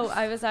 So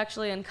I was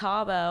actually in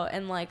Cabo,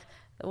 and like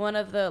one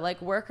of the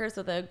like workers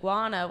with the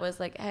iguana was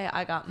like, "Hey,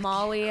 I got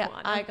Molly,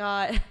 I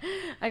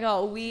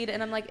got weed,"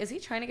 and I'm like, "Is he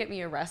trying to get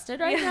me arrested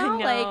right now?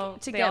 No,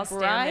 Like to they get all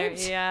stand there.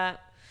 bribed?" Yeah,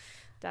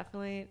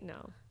 definitely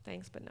no.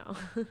 Thanks, but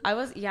no. I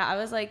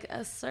was like,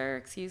 "Sir,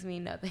 excuse me,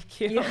 no,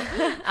 thank you."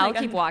 I'll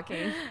keep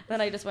walking.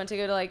 Then I just went to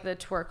go to like the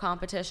twerk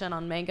competition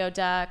on Mango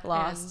Deck,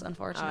 lost, And-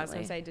 unfortunately. I was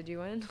gonna say, did you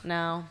win?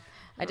 No.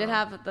 I did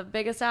have the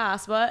biggest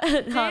ass, but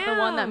not the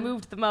one that Damn.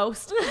 moved the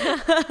most.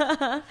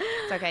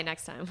 It's okay,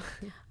 next time.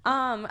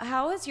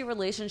 How has your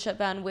relationship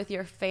been with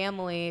your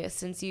family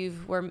since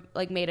were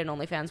like made an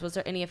OnlyFans? Was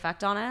there any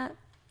effect on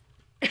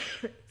it?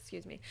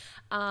 Excuse me.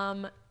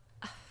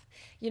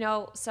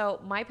 So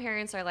my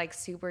parents are like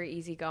super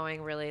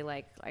easygoing, really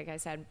like I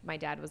said, my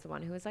dad was the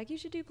one who was like, you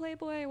should do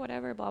Playboy,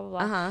 whatever, blah, blah, blah.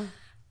 Uh-huh.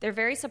 They're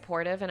very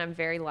supportive, and I'm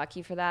very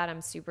lucky for that.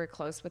 I'm super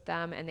close with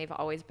them, and they've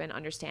always been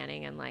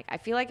understanding. And like, I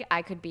feel like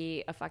I could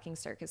be a fucking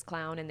circus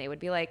clown, and they would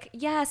be like,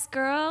 "Yes,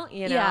 girl,"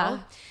 you know. Yeah.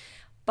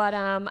 But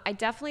I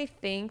definitely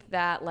think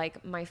that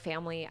like my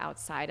family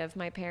outside of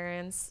my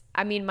parents,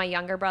 I mean, my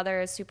younger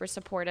brother is super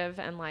supportive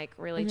and like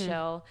really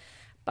chill.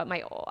 But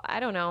I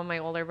don't know, my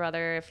older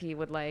brother, if he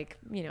would like,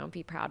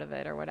 be proud of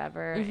it or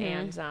whatever.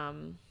 And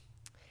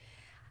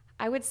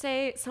I would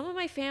say some of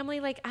my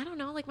family, like, I don't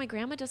know, like my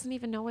grandma doesn't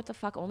even know what the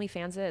fuck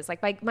OnlyFans is. Like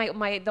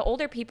the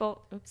older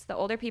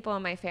people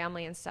in my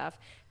family and stuff,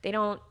 they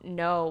don't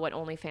know what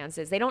OnlyFans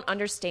is. They don't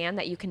understand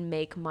that you can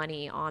make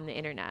money on the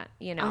internet,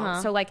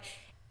 So like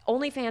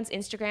OnlyFans,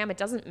 Instagram, it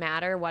doesn't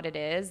matter what it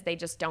is. They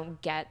just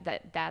don't get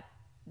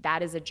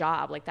that is a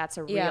job. Like that's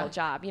a real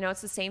job.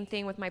 It's the same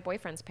thing with my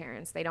boyfriend's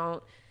parents. They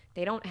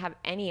don't have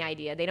any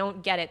idea. They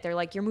don't get it. They're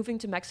like, you're moving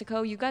to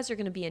Mexico. You guys are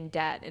going to be in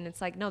debt. And it's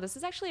like, no, this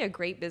is actually a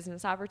great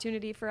business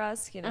opportunity for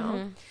us,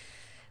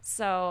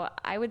 So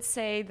I would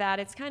say that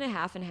it's kind of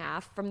half and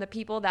half. From the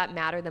people that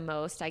matter the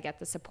most, I get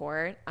the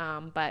support.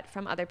 But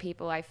from other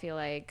people, I feel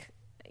like,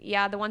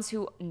 the ones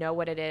who know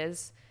what it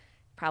is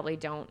probably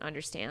don't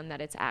understand that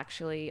it's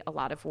actually a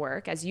lot of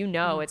work. As you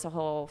know, it's a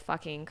whole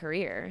fucking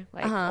career.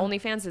 Like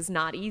OnlyFans is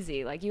not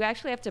easy. Like you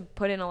actually have to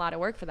put in a lot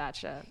of work for that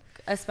shit.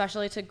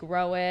 Especially to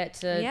grow it,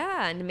 to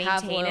and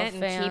maintain it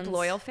and keep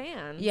loyal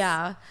fans.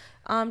 Yeah.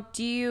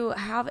 Do you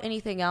have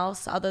anything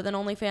else other than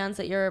OnlyFans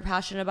that you're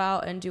passionate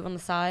about and do on the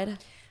side?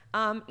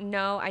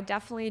 No, I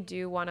definitely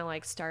do want to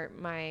like start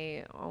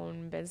my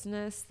own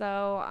business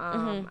though.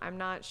 I'm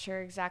not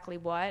sure exactly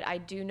what. I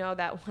do know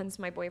that once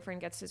my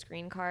boyfriend gets his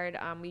green card,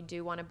 we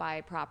do want to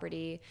buy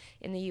property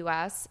in the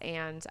US,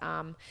 and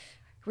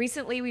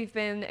recently we've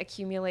been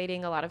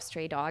accumulating a lot of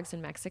stray dogs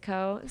in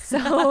Mexico. So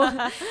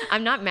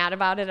I'm not mad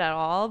about it at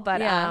all,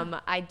 but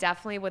I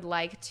definitely would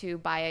like to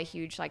buy a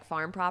huge like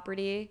farm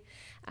property.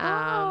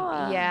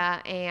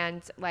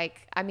 And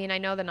like, I mean, I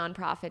know the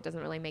nonprofit doesn't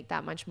really make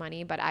that much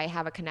money, but I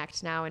have a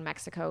connect now in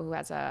Mexico who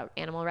has a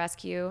animal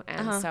rescue,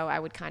 and so I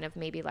would kind of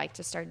maybe like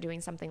to start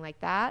doing something like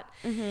that.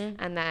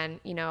 And then,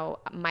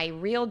 my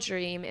real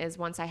dream is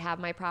once I have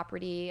my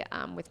property,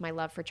 with my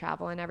love for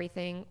travel and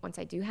everything, once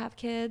I do have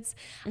kids,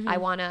 I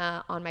want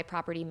to on my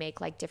property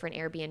make like different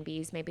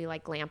Airbnbs, maybe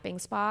like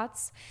glamping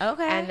spots.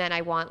 Okay. And then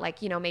I want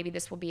like, maybe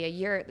this will be a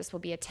yurt, this will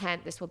be a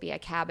tent, this will be a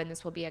cabin,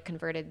 this will be a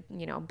converted,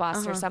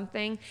 bus or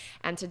something.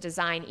 And to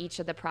design each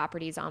of the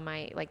properties on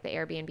my, like the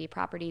Airbnb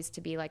properties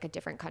to be like a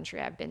different country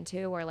I've been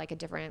to, or like a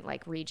different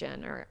like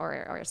region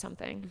or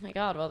something. Oh my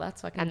God. Well,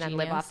 that's fucking And then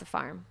genius. live off the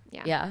farm.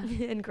 Yeah.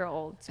 And grow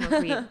old,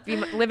 smoke weed,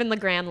 living the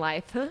grand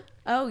life.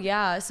 Oh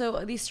yeah.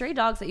 So these stray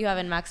dogs that you have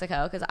in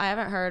Mexico, because I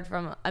haven't heard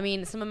from, I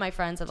mean, some of my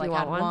friends have like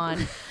had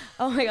one.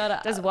 Oh my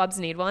God. Does Wubs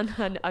need one?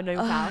 A new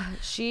pal?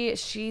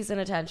 She's an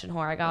attention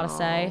whore, I gotta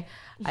say.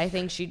 I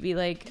think she'd be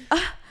like,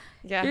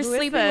 Yeah, you're who is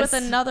sleeping with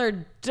this?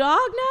 another dog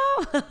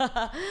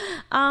now?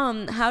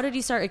 How did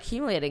you start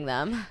accumulating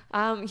them?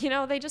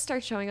 They just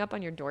start showing up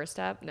on your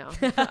doorstep. No,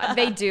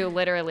 they do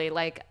literally.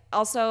 Like,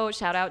 also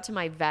shout out to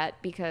my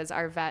vet, because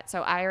our vet,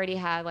 so I already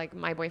had, like,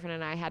 my boyfriend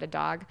and I had a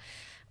dog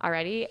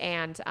already.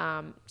 And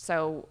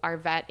so our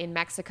vet in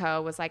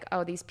Mexico was like,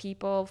 oh, these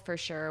people for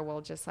sure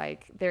will just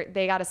like,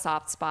 they got a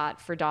soft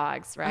spot for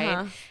dogs,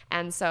 right?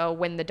 And so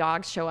when the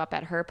dogs show up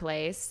at her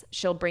place,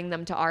 she'll bring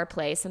them to our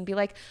place and be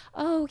like,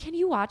 oh, can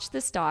you watch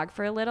this dog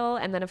for a little?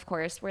 And then of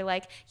course we're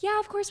like, yeah,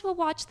 of course we'll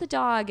watch the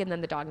dog. And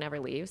then the dog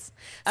never leaves.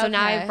 So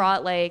now I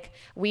brought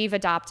we've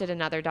adopted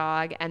another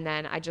dog, and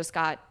then I just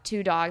got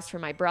 2 dogs for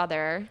my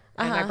brother.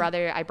 And my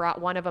brother, I brought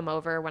one of them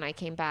over when I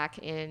came back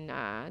in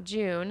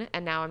June,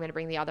 and now I'm going to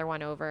bring the other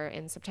one over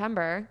in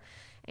September.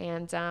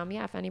 And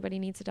if anybody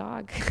needs a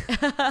dog,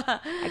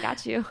 I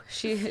got you.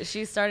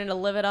 She's starting to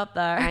live it up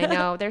there. I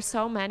know. There's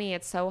so many.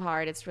 It's so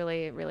hard. It's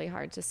really, really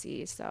hard to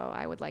see. So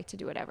I would like to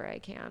do whatever I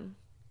can.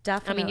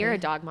 Definitely. I mean, you're a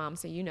dog mom,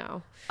 so you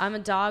know. I'm a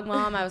dog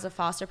mom. I was a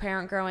foster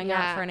parent growing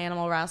up for an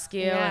animal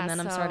rescue, and then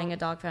I'm starting a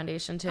dog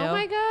foundation too. Oh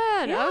my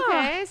God. Yeah.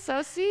 Okay.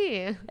 So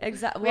see.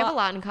 Exactly. We have a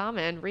lot in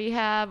common.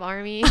 Rehab,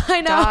 army,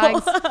 I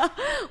know. dogs.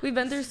 We've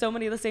been through so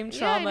many of the same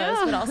Yeah, I traumas,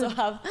 know. but also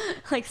have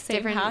like same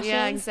Different. passions.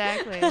 Yeah,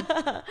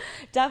 exactly.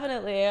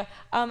 Definitely.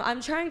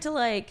 I'm trying to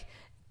like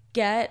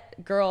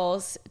get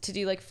girls to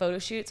do like photo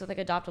shoots with like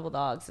adoptable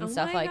dogs and Oh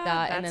stuff my like God,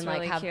 that, and that's then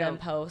like really have them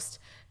cute. post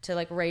to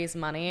like raise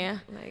money.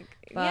 Like,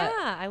 But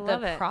yeah, I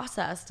love the it.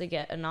 process to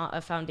get a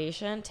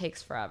foundation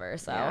takes forever,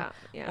 so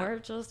Yeah. we're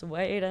just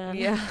waiting.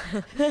 Yeah.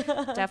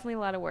 Definitely a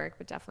lot of work,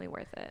 but definitely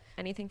worth it.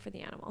 Anything for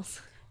the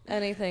animals.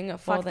 Anything for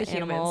Fuck the the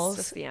humans, animals.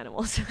 just the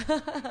animals.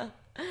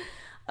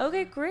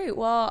 Okay, great.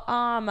 Well,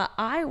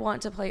 I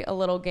want to play a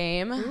little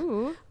game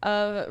Ooh.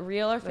 of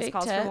real or This fake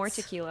calls tits. for more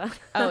tequila.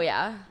 Oh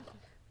yeah.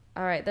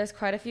 All right, there's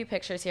quite a few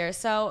pictures here.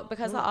 So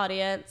because the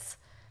audience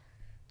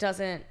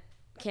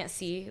can't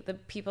see the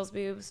people's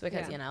boobs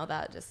because Yeah.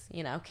 that just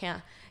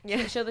can't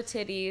Yeah. show the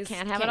titties,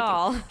 Can't have it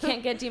all.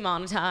 can't get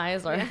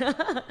demonetized or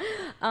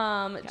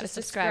just subscribe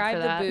describe for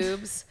the that.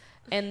 boobs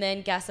and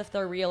then guess if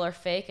they're real or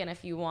fake, and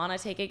if you want to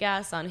take a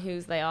guess on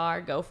whose they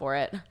are, go for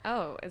it.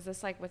 Oh, is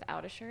this like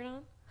without a shirt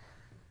on?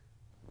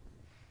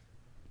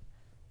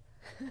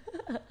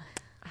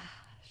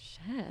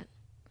 Shit.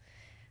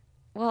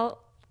 Well,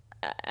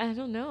 I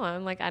don't know.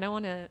 I'm like, I don't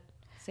want to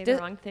say the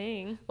Does- wrong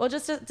thing. Well,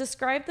 just to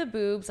describe the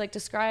boobs, like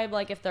describe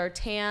like if they're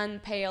tan,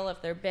 pale,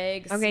 if they're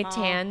big, Okay, small.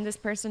 tan. This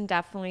person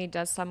definitely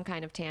does some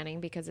kind of tanning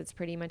because it's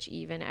pretty much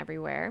even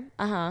everywhere.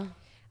 Uh-huh.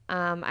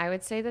 I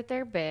would say that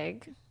they're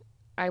big.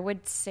 I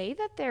would say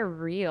that they're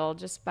real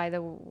just by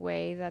the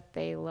way that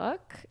they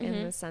look,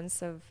 in the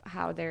sense of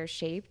how they're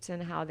shaped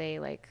and how they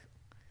like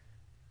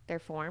their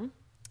form.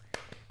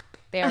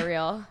 They are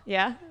real.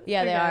 Yeah?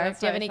 Yeah, they Okay, are. Do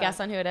that's you have what I any thought. guess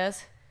on who it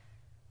is?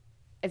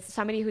 It's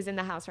somebody who's in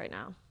the house right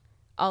now.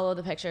 All of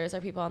the pictures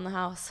are people in the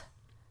house.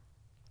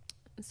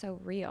 So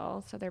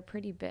real. So they're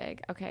pretty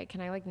big. Okay, can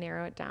I like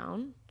narrow it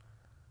down?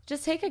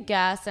 Just take a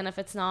guess, and if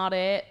it's not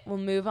it, we'll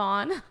move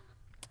on.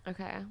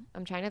 Okay.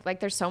 I'm trying to like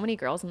there's so many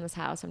girls in this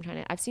house.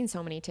 I've seen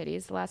so many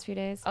titties the last few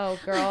days. Oh,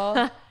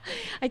 girl.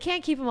 I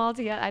can't keep them all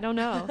together. I don't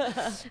know.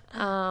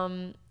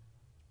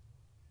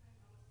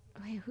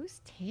 Wait, who's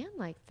tan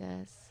like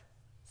this?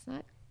 It's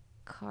not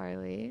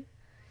Carly.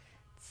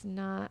 It's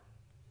not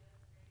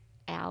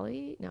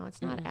Allie. No,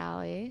 it's not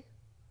Allie.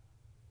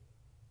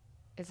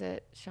 Is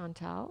it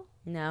Chantel?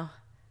 No.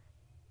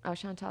 Oh,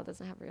 Chantel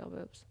doesn't have real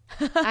boobs.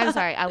 I'm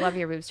sorry. I love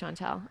your boobs,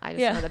 Chantel. I just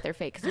Yeah. know that they're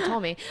fake because you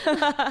told me.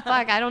 Fuck,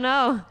 I don't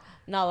know.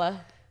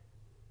 Nala.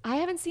 I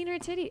haven't seen her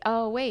titty.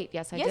 Oh, wait.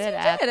 Yes, I Yes, did. you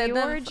At did, the at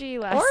the orgy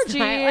last orgy.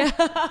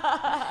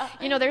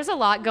 night. There's a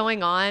lot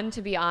going on,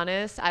 to be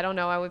honest. I don't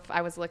know if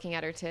I was looking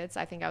at her tits.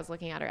 I think I was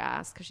looking at her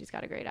ass because she's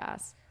got a great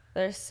ass.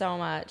 There's so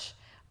much.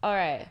 All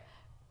right.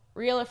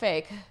 Real or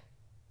fake?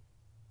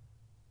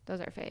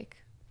 Those are fake.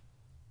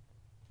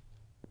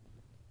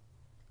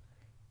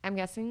 I'm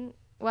guessing.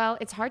 Well,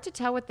 it's hard to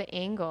tell with the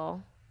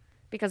angle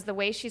because the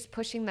way she's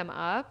pushing them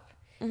up,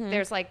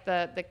 there's like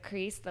the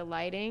crease, the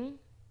lighting.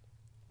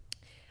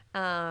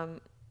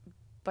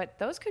 But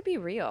those could be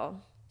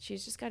real.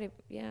 She's just got to,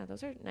 yeah,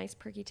 those are nice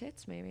perky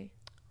tits maybe.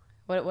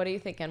 What are you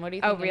thinking? What are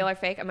you Oh, thinking? real or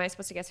fake? Am I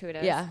supposed to guess who it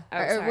is? Yeah. Oh,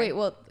 or sorry. wait,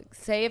 well,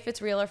 say if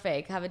it's real or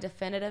fake. Have a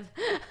definitive.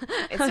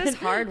 It's just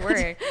hard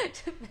work.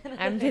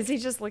 I'm busy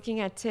just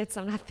looking at tits.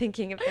 I'm not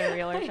thinking if they're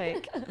real or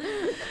fake.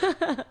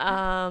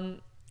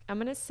 I'm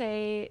going to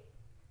say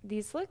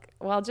these look,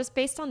 well, just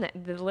based on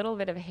the little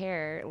bit of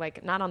hair,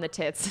 like not on the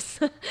tits,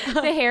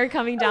 the hair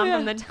coming down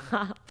from the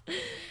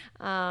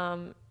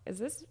top. Is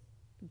this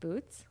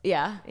boots?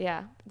 Yeah.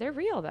 Yeah, they're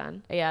real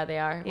then. Yeah, they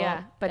are. Yeah,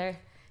 Well, but- they're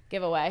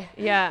giveaway.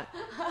 Yeah.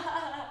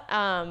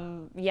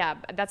 Yeah,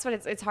 that's what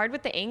it's hard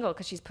with the angle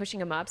because she's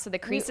pushing them up. So the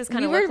creases kind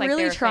we of were look like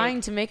really they're trying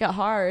fake. to make it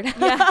hard.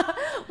 Yeah.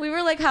 We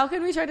were like, how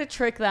can we try to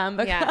trick them?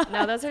 Yeah,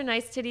 no, those are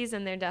nice titties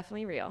and they're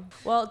definitely real.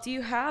 Well, do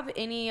you have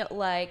any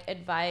like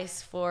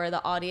advice for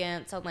the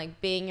audience on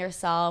like being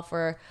yourself,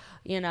 or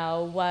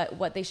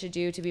what they should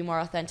do to be more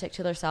authentic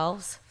to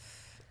themselves?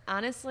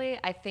 Honestly,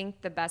 I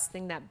think the best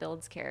thing that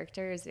builds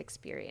character is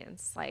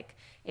experience. Like,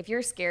 if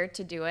you're scared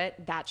to do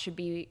it, that should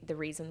be the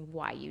reason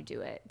why you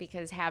do it.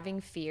 Because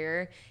having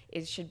fear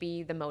should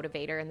be the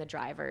motivator and the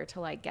driver to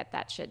like get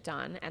that shit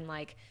done and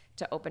like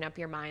to open up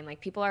your mind.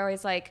 Like, people are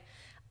always like,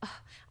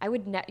 I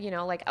would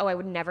I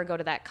would never go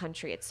to that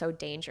country. It's so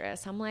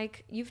dangerous. I'm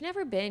like, you've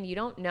never been, you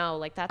don't know.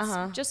 Like,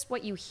 that's just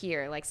what you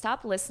hear. Like,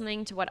 stop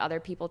listening to what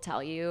other people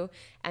tell you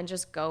and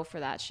just go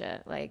for that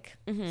shit. Like,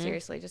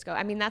 seriously, just go.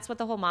 I mean, that's what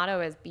the whole motto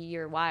is, be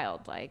your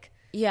wild. Like,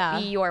 Yeah.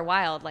 be your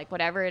wild. Like,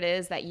 whatever it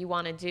is that you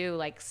want to do,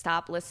 like,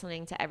 stop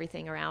listening to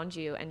everything around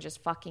you and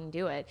just fucking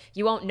do it.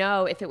 You won't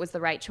know if it was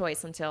the right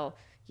choice until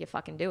you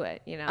fucking do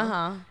it,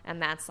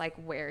 And that's like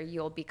where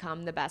you'll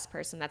become the best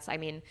person.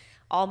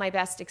 All my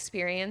best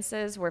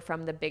experiences were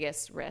from the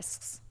biggest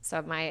risks. So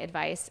my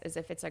advice is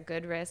if it's a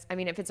good risk,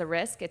 if it's a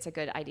risk, it's a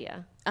good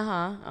idea.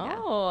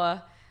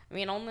 Oh, I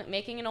mean,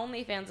 making an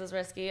OnlyFans is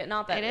risky.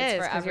 Not that It it's is,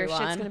 for because your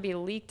everyone. shit's going to be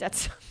leaked at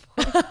some point.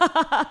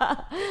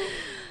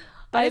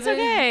 But it's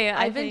okay.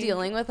 I've been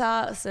dealing with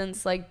that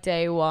since like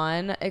day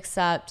one,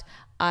 except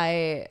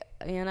it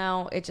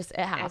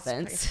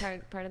happens. It's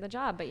part of the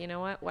job, but you know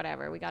what?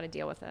 Whatever. We got to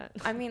deal with it.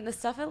 I mean, the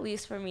stuff at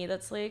least for me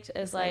that's leaked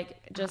is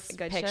like just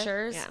good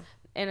pictures. shit? Yeah.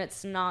 And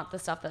it's not the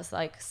stuff that's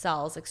like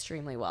sells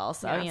extremely well.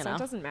 So, So it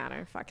doesn't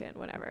matter. Fuck it.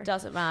 Whatever.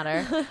 Doesn't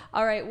matter.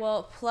 All right.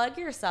 Well, plug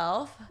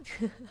yourself.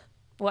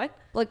 What?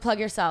 Like plug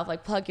yourself.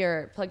 Like plug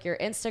your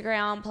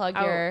Instagram, plug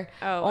your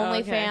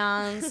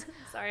OnlyFans. Okay.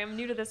 Sorry, I'm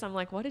new to this. I'm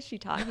like, what is she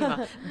talking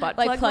about? But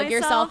Like plug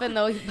yourself in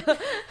the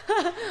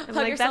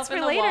plug yourself that's in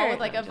for the later. wall with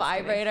like a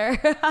vibrator.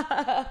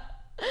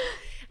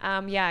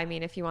 Yeah, I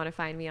mean, if you want to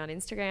find me on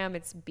Instagram,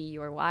 it's Be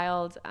Your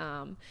Wild.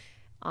 On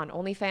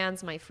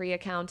OnlyFans, my free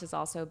account is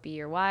also Be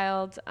Your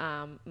Wild.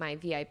 My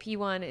VIP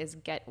one is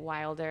Get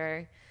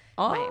Wilder.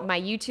 Oh. My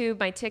YouTube,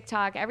 my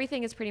TikTok,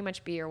 everything is pretty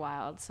much Be Your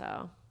Wild.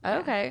 So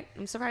Okay,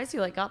 I'm surprised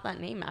you like got that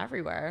name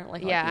everywhere.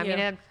 Like, yeah, I lucky mean,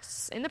 you.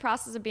 it's in the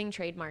process of being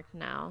trademarked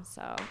now.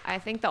 So I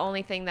think the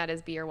only thing that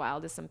is Be Your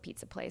Wild is some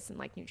pizza place in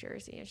like New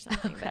Jersey or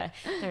something. Okay.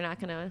 But they're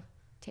not gonna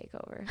take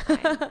over.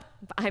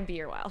 I'm Be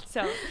Your Wild.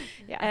 So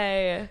yeah.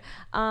 Hey,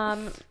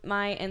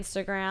 my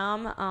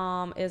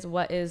Instagram is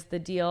What Is the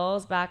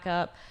Deals. Back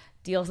up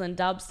Deals and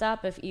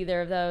Dubstep if either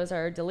of those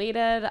are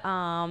deleted,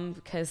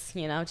 because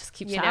just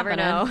keeps You happening.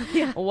 never know.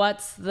 Yeah.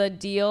 What's the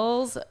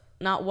Deals?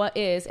 Not what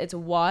is, it's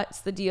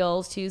what's the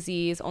deals, 2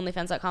 Z's,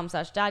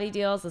 onlyfans.com/daddy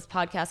deals. This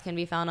podcast can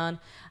be found on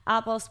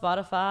Apple,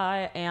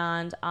 Spotify,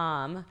 and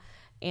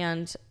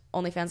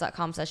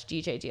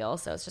onlyfans.com/DJ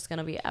deals. So it's just going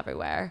to be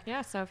everywhere.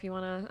 Yeah, so if you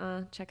want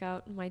to check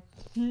out my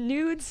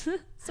nudes,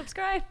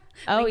 subscribe.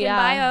 Oh, Link in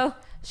yeah. bio.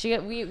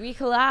 We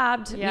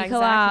collabed. Yeah, we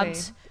collabed.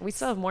 exactly. We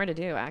still have more to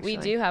do, actually.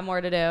 We do have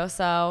more to do.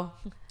 So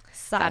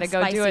Gotta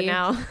go do it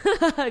now.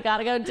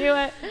 Gotta go do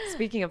it.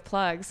 Speaking of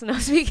plugs. No,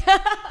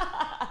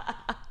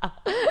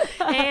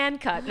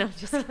 and cut. No,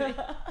 just kidding.